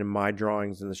coordinated in my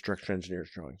drawings and the structural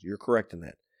engineer's drawings. You're correct in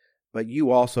that. But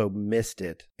you also missed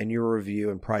it in your review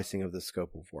and pricing of the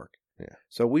scope of work. Yeah.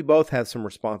 So we both have some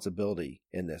responsibility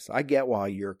in this. I get why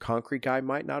your concrete guy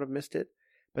might not have missed it,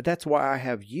 but that's why I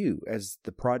have you as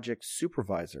the project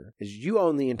supervisor, is you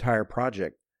own the entire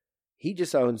project. He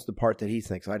just owns the part that he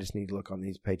thinks, I just need to look on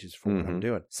these pages for what I'm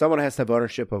doing. Someone has to have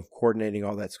ownership of coordinating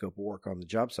all that scope of work on the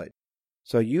job site.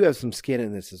 So you have some skin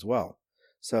in this as well.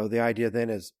 So the idea then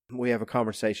is we have a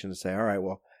conversation to say, all right,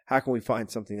 well, how can we find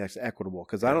something that's equitable?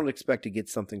 Because I don't expect to get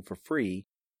something for free,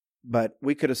 but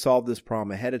we could have solved this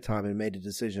problem ahead of time and made a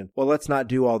decision. Well, let's not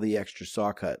do all the extra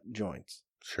saw cut joints.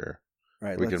 Sure.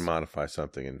 Right. We can modify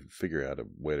something and figure out a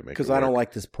way to make it work. Because I don't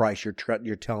like this price you're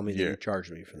telling me that you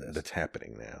charged me for this. That's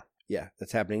happening now. Yeah,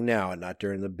 that's happening now and not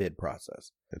during the bid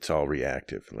process. It's all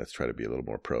reactive, and let's try to be a little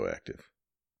more proactive.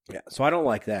 Yeah, so I don't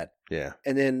like that. Yeah.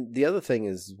 And then the other thing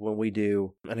is when we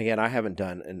do, and again, I haven't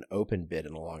done an open bid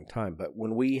in a long time, but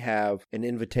when we have an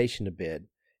invitation to bid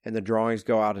and the drawings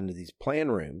go out into these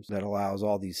plan rooms that allows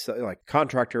all these, like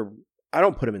contractor, I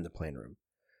don't put them in the plan room,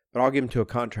 but I'll give them to a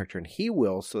contractor and he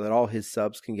will so that all his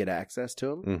subs can get access to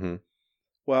them. Mm-hmm.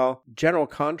 Well, general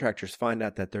contractors find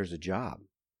out that there's a job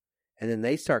and then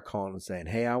they start calling and saying,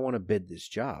 hey, I want to bid this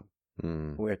job.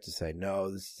 Mm. We have to say, no,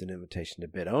 this is an invitation to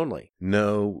bid only.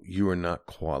 No, you are not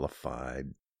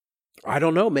qualified. I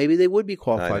don't know. Maybe they would be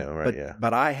qualified, I know, right,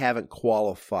 but I haven't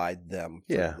qualified them.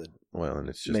 Yeah. Well, and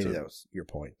it's just maybe that was your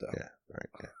point, though. Yeah,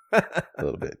 right. Yeah. A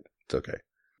little bit. It's okay.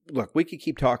 Look, we could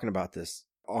keep talking about this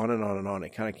on and on and on.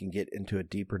 It kind of can get into a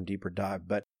deeper and deeper dive.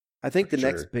 But I think the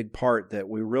next big part that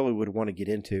we really would want to get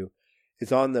into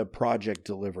is on the project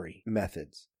delivery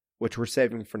methods, which we're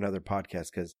saving for another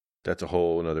podcast because that's a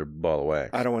whole another ball of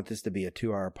wax. I don't want this to be a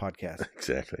 2-hour podcast.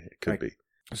 Exactly. It could be.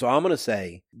 So I'm going to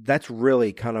say that's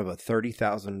really kind of a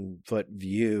 30,000-foot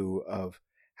view of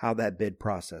how that bid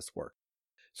process works.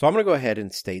 So I'm going to go ahead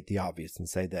and state the obvious and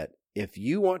say that if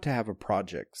you want to have a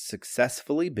project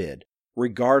successfully bid,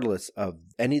 regardless of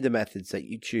any of the methods that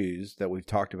you choose that we've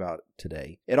talked about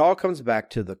today, it all comes back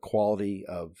to the quality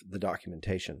of the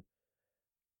documentation.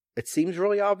 It seems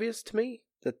really obvious to me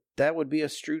that would be a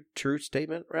true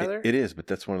statement, rather. It is, but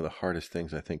that's one of the hardest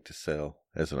things, I think, to sell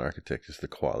as an architect is the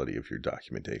quality of your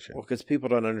documentation. Well, because people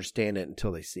don't understand it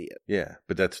until they see it. Yeah,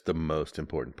 but that's the most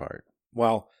important part.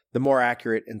 Well, the more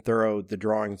accurate and thorough the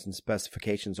drawings and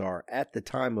specifications are at the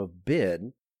time of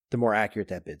bid, the more accurate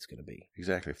that bid's going to be.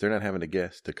 Exactly. If they're not having to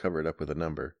guess to cover it up with a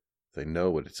number, if they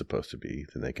know what it's supposed to be,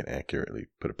 then they can accurately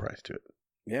put a price to it.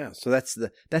 Yeah, so that's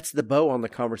the bow on the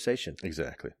conversation.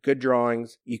 Exactly. Good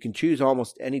drawings. You can choose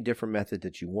almost any different method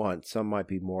that you want. Some might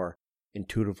be more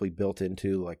intuitively built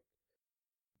into, like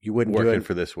you wouldn't do it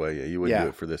for this way. Yeah, you wouldn't do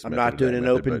it for this. I'm not doing an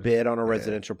open bid on a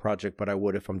residential project, but I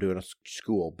would if I'm doing a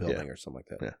school building or something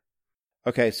like that. Yeah.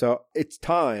 Okay, so it's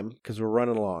time, because we're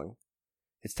running along,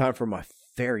 it's time for my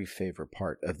very favorite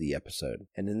part of the episode.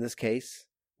 And in this case,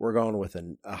 we're going with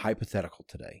a hypothetical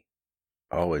today.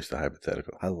 Always the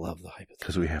hypothetical. I love the hypothetical.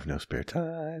 Because we have no spare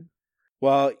time.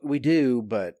 Well, we do,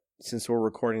 but since we're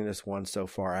recording this one so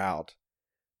far out,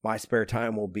 my spare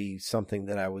time will be something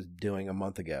that I was doing a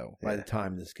month ago by the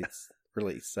time this gets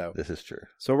released. So this is true.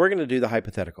 So we're going to do the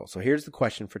hypothetical. So here's the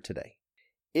question for today.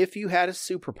 If you had a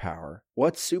superpower,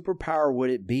 what superpower would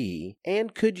it be?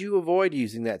 And could you avoid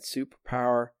using that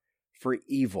superpower for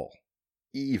evil?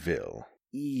 Evil.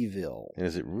 And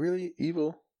is it really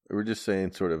evil? Or we're just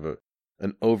saying sort of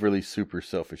an overly super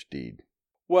selfish deed?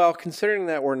 Well, considering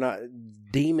that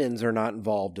demons are not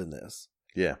involved in this.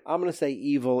 Yeah. I'm going to say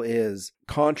evil is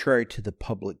contrary to the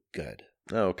public good.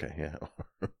 Oh, okay.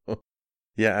 Yeah.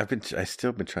 Yeah, I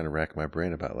still been trying to rack my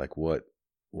brain about like what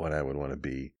I would want to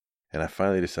be. And I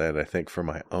finally decided, I think for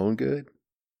my own good,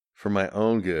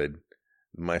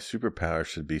 my superpower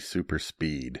should be super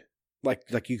speed.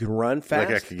 Like you can run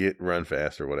fast? Like I could run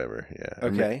fast or whatever. Yeah.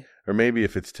 Okay. Or maybe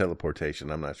if it's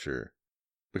teleportation, I'm not sure.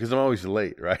 Because I'm always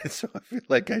late, right? So I feel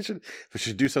like I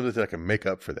should do something that I can make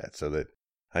up for that so that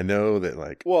I know that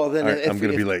like, well, then I'm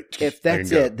going to be late. If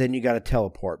that's it, then you got to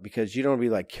teleport because you don't be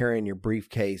like carrying your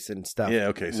briefcase and stuff. Yeah.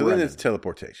 Okay. So then it's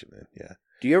teleportation then. Yeah.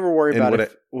 Do you ever worry about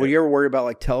will you ever worry about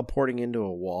like teleporting into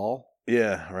a wall?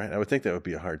 Yeah. Right. I would think that would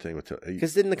be a hard thing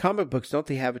because in the comic books, don't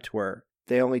they have it to where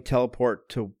they only teleport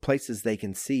to places they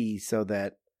can see so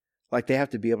that like they have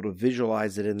to be able to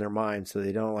visualize it in their mind so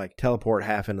they don't like teleport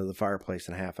half into the fireplace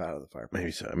and half out of the fireplace.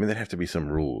 Maybe so. I mean, there'd have to be some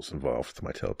rules involved with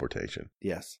my teleportation.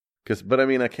 Yes. But I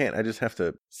mean, I can't. I just have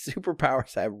to.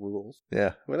 Superpowers have rules.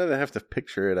 Yeah. Well, I have to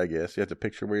picture it, I guess. You have to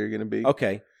picture where you're going to be.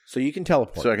 Okay. So you can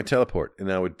teleport. So I can teleport.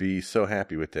 And I would be so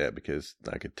happy with that because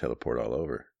I could teleport all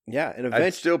over. Yeah. And eventually.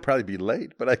 I'd still probably be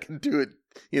late, but I can do it,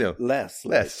 less.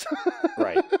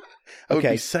 Right. I would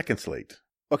be seconds late.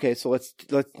 Okay, so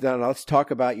let's talk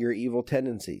about your evil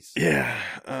tendencies. Yeah,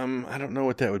 I don't know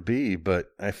what that would be, but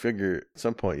I figure at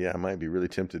some point, I might be really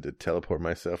tempted to teleport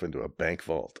myself into a bank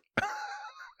vault.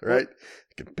 Right?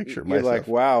 I can picture myself. You're like,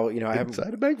 wow,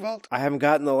 inside a bank vault. I haven't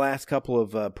gotten the last couple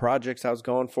of projects I was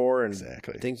going for, and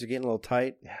exactly. Things are getting a little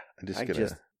tight. Yeah, I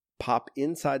just pop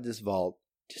inside this vault.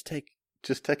 Just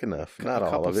take enough, not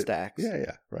all of it. Stacks.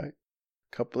 Yeah, right.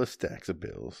 couple of stacks of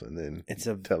bills, and then It's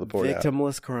a teleport out.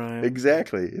 victimless crime.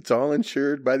 Exactly. It's all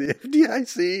insured by the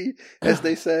FDIC, as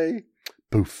they say.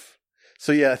 Poof.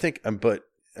 So yeah, I think, but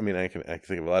I mean, I can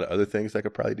think of a lot of other things I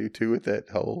could probably do too with that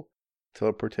whole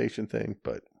teleportation thing,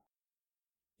 but.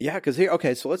 Yeah, because here,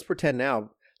 okay, so let's pretend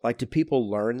now, like, do people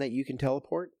learn that you can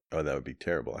teleport? Oh, that would be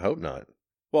terrible. I hope not.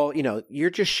 Well, you're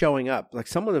just showing up. Like,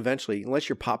 someone eventually, unless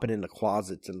you're popping into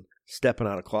closets and stepping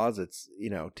out of closets,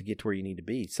 to get to where you need to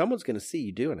be, someone's going to see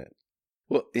you doing it.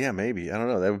 Well, yeah, maybe. I don't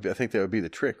know. I think that would be the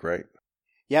trick, right?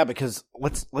 Yeah, because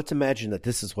let's imagine that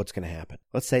this is what's going to happen.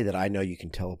 Let's say that I know you can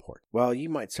teleport. Well, you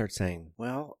might start saying,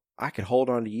 well, I could hold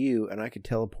on to you and I could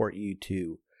teleport you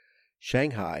to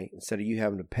Shanghai instead of you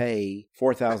having to pay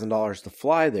 $4,000 to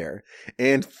fly there.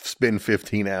 And spend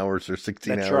 15 hours or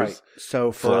 16 That's hours. Right.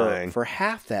 So for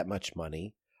half that much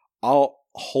money, I'll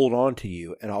hold on to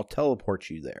you and I'll teleport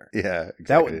you there. Yeah,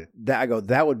 exactly.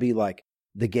 That would be like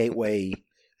the gateway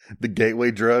the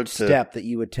gateway drug step that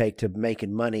you would take to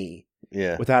making money.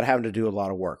 Yeah. Without having to do a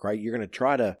lot of work, right? You're going to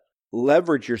try to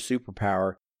leverage your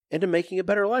superpower into making a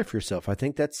better life for yourself. I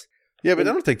think that's Yeah, but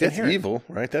I don't think that's inherent. evil,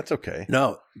 right? That's okay.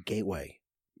 No, gateway.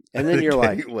 And then you're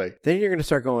then you're going to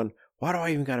start going, why do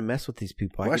I even got to mess with these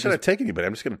people? Why should I take anybody?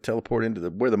 I'm just going to teleport into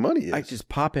where the money is. I just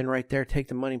pop in right there, take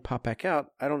the money, pop back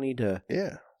out. I don't need to.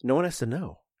 Yeah. No one has to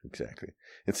know. Exactly.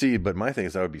 And see, but my thing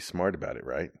is I would be smart about it,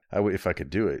 right? If I could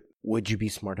do it. Would you be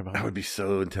smart about it? I would be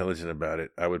so intelligent about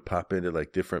it. I would pop into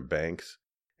like different banks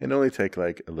and only take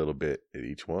like a little bit at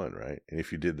each one, right? And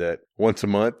if you did that once a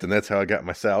month, and that's how I got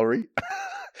my salary,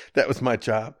 that was my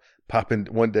job. Pop in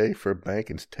one day for a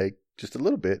bank and take just a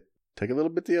little bit, take a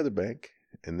little bit to the other bank,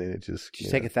 and then it just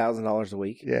take $1,000 a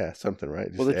week. Yeah, something, right?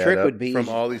 Just well, the trick would be from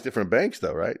all these different banks,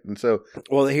 though, right? And so,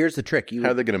 well, here's the trick: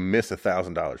 how are they going to miss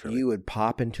 $1,000? Really? You would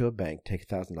pop into a bank, take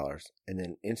 $1,000, and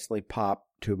then instantly pop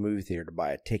to a movie theater to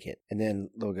buy a ticket, and then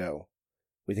they'll go,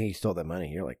 "We think you stole that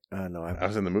money." You're like, "Oh no, I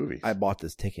was in the movie. I bought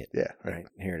this ticket." Yeah, right.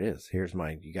 Here it is. Here's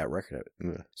you got a record of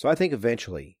it. Yeah. So I think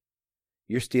eventually,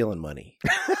 you're stealing money.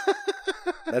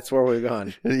 That's where we've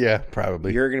gone. Yeah,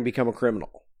 probably. You're going to become a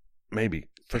criminal. Maybe.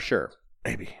 For sure.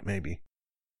 Maybe.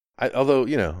 Although,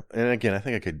 and again, I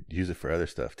think I could use it for other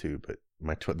stuff too, but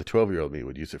the 12-year-old me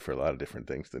would use it for a lot of different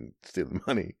things than stealing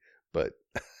money, but...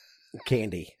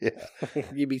 Candy. Yeah.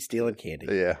 You'd be stealing candy.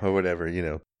 Yeah, or whatever,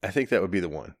 I think that would be the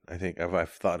one. I think if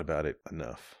I've thought about it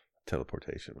enough,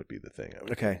 teleportation would be the thing.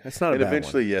 Okay, that's not a bad bad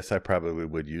eventually, one. Yes, I probably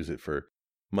would use it for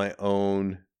my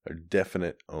own... a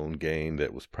definite own gain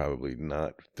that was probably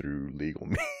not through legal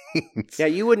means. Yeah,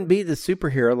 you wouldn't be the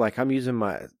superhero like I'm using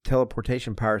my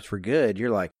teleportation powers for good.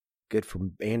 You're like, good for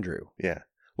Andrew. Yeah.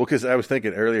 Well, because I was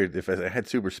thinking earlier, if I had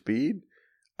super speed,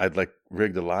 I'd like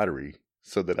rig the lottery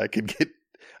so that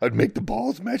I'd make the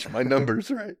balls match my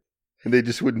numbers, right? And they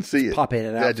just wouldn't see it. Pop in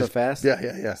and out so fast.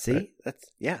 Yeah. See? Right.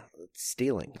 It's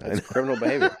stealing. That's criminal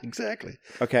behavior. Exactly.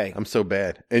 Okay. I'm so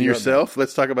bad. And yourself?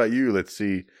 Let's talk about you. Let's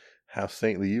see how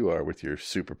saintly you are with your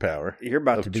superpower. You're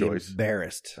about to be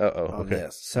embarrassed on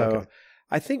this. So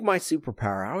I think my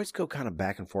superpower, I always go kind of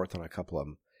back and forth on a couple of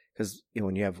them. Because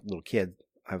when you have a little kid,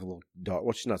 I have a little daughter.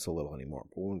 Well, she's not so little anymore.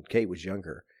 But when Kate was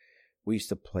younger, we used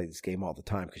to play this game all the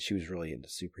time because she was really into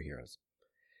superheroes.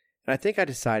 And I think I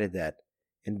decided that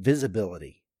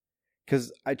invisibility,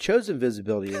 because I chose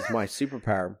invisibility as my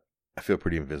superpower. I feel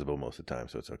pretty invisible most of the time,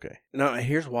 so it's okay. No,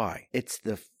 here's why. It's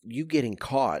you getting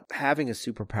caught having a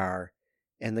superpower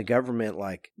and the government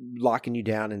like locking you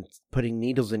down and putting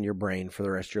needles in your brain for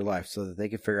the rest of your life so that they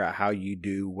can figure out how you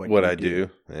do what I do.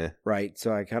 Yeah. Right.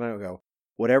 So I kind of go,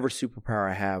 whatever superpower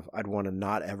I have, I'd want to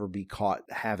not ever be caught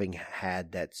having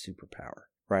had that superpower.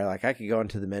 Right. Like I could go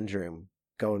into the men's room,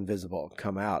 go invisible,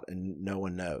 come out, and no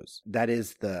one knows. That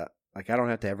is I don't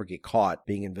have to ever get caught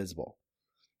being invisible.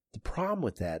 The problem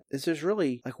with that is there's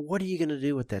really, what are you going to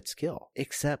do with that skill?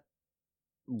 Except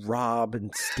rob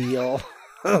and steal.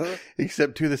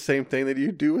 Except do the same thing that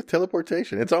you do with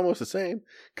teleportation. It's almost the same.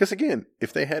 Because again,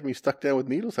 if they had me stuck down with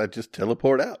needles, I'd just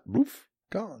teleport out. Boof,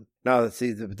 gone. No,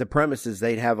 see, the premise is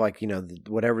they'd have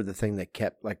whatever the thing that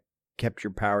kept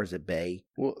your powers at bay.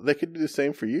 Well, they could do the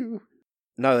same for you.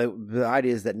 No, the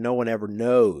idea is that no one ever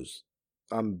knows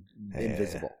I'm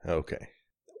invisible. Okay.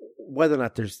 Whether or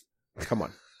not come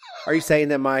on. Are you saying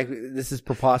that this is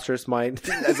preposterous,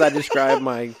 as I describe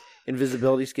my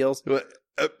invisibility skills? Well,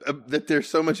 that they're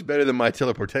so much better than my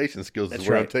teleportation skills. That's is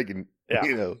where right. I'm taking,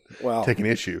 taking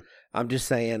issue. I'm just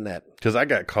saying that. Because I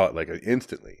got caught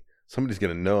instantly. Somebody's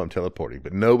going to know I'm teleporting,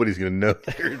 but nobody's going to know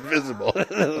you're invisible.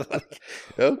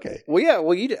 Okay. Well, yeah.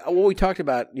 Well, we talked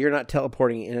about you're not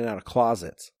teleporting in and out of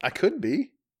closets. I could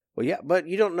be. Well, yeah, but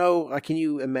you don't know. Can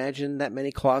you imagine that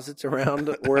many closets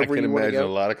around wherever you want to imagine go? a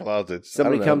lot of closets.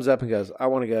 Somebody comes up and goes, "I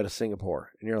want to go to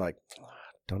Singapore," and you're like,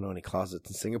 "Don't know any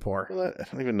closets in Singapore." Well, I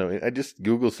don't even know. I just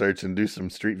Google search and do some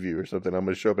Street View or something. I'm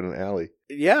going to show up in an alley.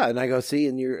 Yeah, and I go see,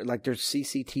 and you're like, there's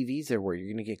CCTVs there where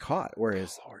you're going to get caught.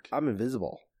 Whereas I'm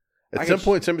invisible. At some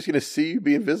point, somebody's going to see you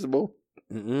be invisible.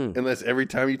 Unless every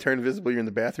time you turn invisible, you're in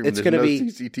the bathroom. It's going to be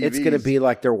CCTVs. It's going to be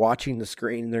like they're watching the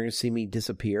screen and they're going to see me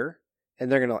disappear, and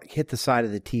they're going to like hit the side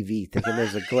of the TV thinking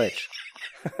there's a glitch.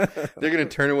 They're going to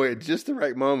turn away at just the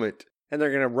right moment, and they're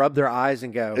going to rub their eyes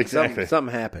and go, exactly,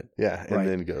 something happened. Yeah, and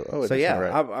then go, oh, so yeah,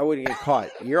 right. I wouldn't get caught.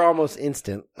 You're almost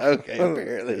instant. Okay,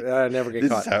 apparently I never get caught.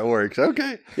 This is how it works.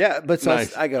 Okay, yeah, but so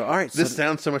nice. I go, all right. This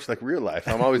sounds so much like real life.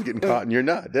 I'm always getting caught, and you're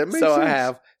not. That makes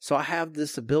sense. I have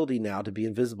this ability now to be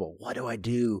invisible. What do I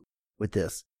do with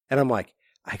this? And I'm like,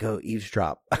 I go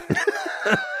eavesdrop.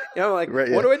 I'm like, right,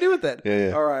 what do I do with that?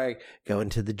 Yeah. Or I go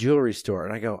into the jewelry store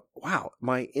and I go, wow,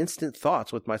 my instant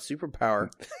thoughts with my superpower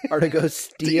are to go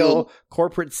steal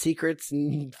corporate secrets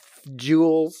and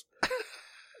jewels.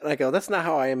 And I go, that's not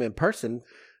how I am in person.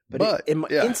 But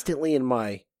instantly in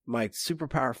my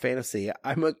superpower fantasy,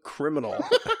 I'm a criminal.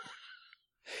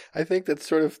 I think that's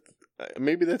sort of,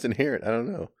 maybe that's inherent. I don't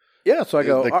know. Yeah, so I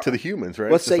go like to the humans, right?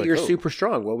 Let's say you're super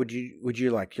strong. What would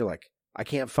you like? You're like, I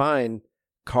can't find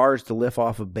cars to lift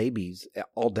off of babies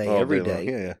all day, every day.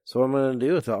 Yeah. So what I'm going to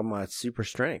do with all my super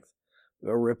strength,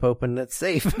 go rip open that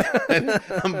safe.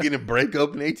 I'm going to break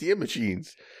open ATM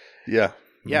machines. Yeah.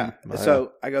 Yeah.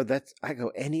 So I go,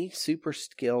 any super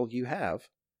skill you have,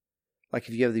 like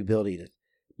if you have the ability to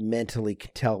mentally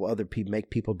tell other people, make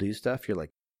people do stuff, you're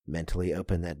like, mentally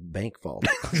open that bank vault.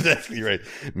 Exactly right.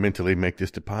 Mentally make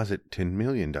this deposit $10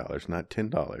 million, not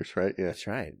 $10, right? Yeah. That's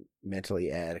right. Mentally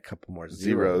add a couple more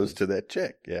zeros to that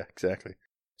check. Yeah, exactly.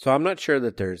 So I'm not sure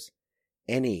that there's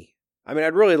any. I mean,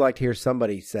 I'd really like to hear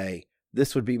somebody say,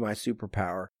 this would be my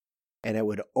superpower, and it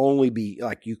would only be,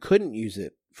 like, you couldn't use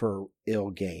it for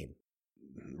ill gain.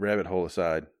 Rabbit hole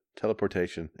aside,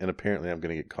 teleportation, and apparently I'm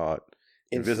going to get caught.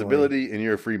 Invisibility, and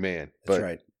you're a free man. That's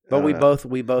right. But we both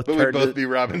be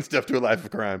robbing stuff to a life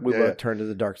of crime. We both turn to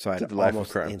the dark side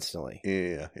almost instantly.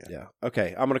 Yeah.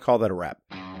 Okay, I'm going to call that a wrap.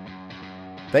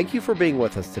 Thank you for being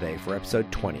with us today for episode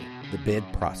 20, The Bid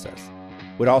Process.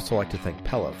 We'd also like to thank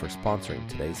Pella for sponsoring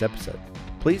today's episode.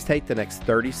 Please take the next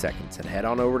 30 seconds and head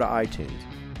on over to iTunes.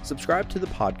 Subscribe to the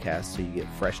podcast so you get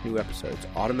fresh new episodes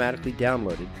automatically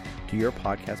downloaded to your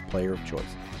podcast player of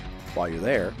choice. While you're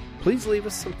there, please leave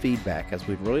us some feedback, as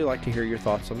we'd really like to hear your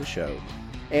thoughts on the show,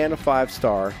 and a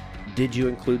 5-star, did you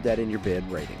include that in your bid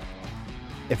rating?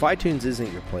 If iTunes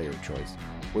isn't your player of choice,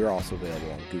 we're also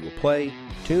available on Google Play,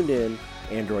 TuneIn,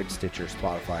 Android, Stitcher,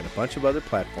 Spotify, and a bunch of other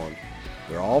platforms.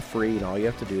 They're all free, and all you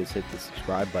have to do is hit the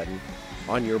subscribe button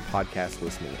on your podcast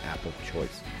listening app of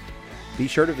choice. Be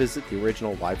sure to visit the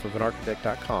original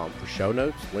lifeofanarchitect.com for show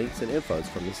notes, links, and infos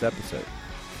from this episode.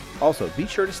 Also, be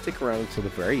sure to stick around until the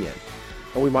very end,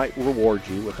 and we might reward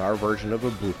you with our version of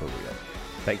a blooper reel.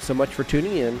 Thanks so much for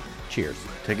tuning in. Cheers.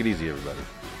 Take it easy, everybody.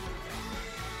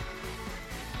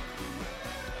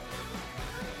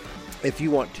 If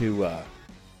you want to,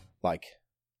 like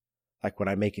when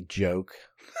I make a joke.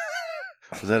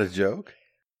 Was that a joke?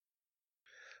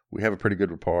 We have a pretty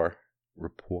good rapport.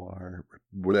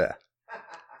 Bleh.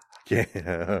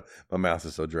 Yeah, my mouth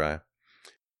is so dry.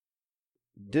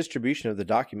 Distribution of the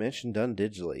documentation done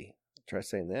digitally. Try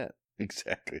saying that.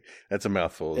 Exactly. That's a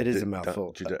mouthful. It is a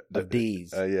mouthful of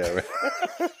D's. Yeah, right.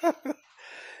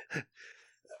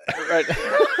 Right.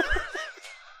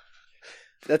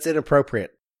 That's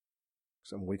inappropriate.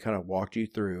 So we kind of walked you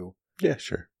through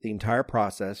the entire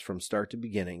process from start to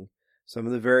beginning, some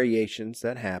of the variations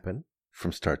that happen.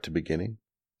 From start to beginning?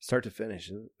 Start to finish.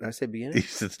 Did I say beginning? You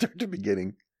said start to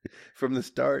beginning. From the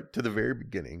start to the very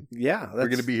beginning. Yeah. We're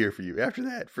going to be here for you. After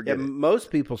that, forget it.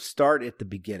 Most people start at the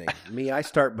beginning. Me, I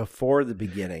start before the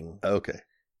beginning. Okay.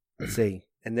 Let's see.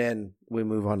 And then we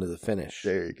move on to the finish.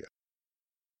 There you go.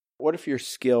 What if your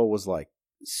skill was like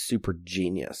super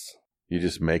genius? You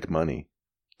just make money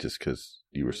just because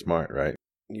you were smart, right?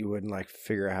 You wouldn't like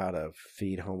figure out how to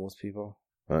feed homeless people?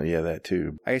 Well, yeah, that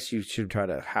too. I guess you should try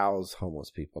to house homeless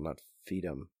people, not feed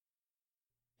them.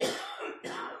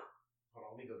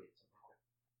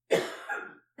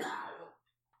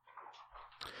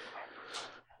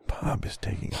 Bob is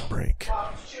taking a break.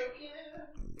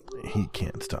 He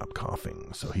can't stop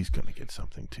coughing, so he's going to get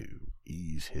something to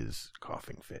ease his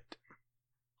coughing fit.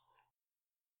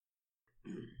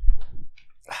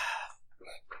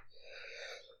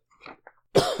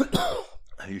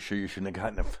 Are you sure you shouldn't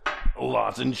have gotten a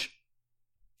lozenge?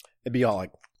 It'd be all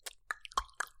like...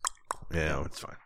 Yeah, it's fine.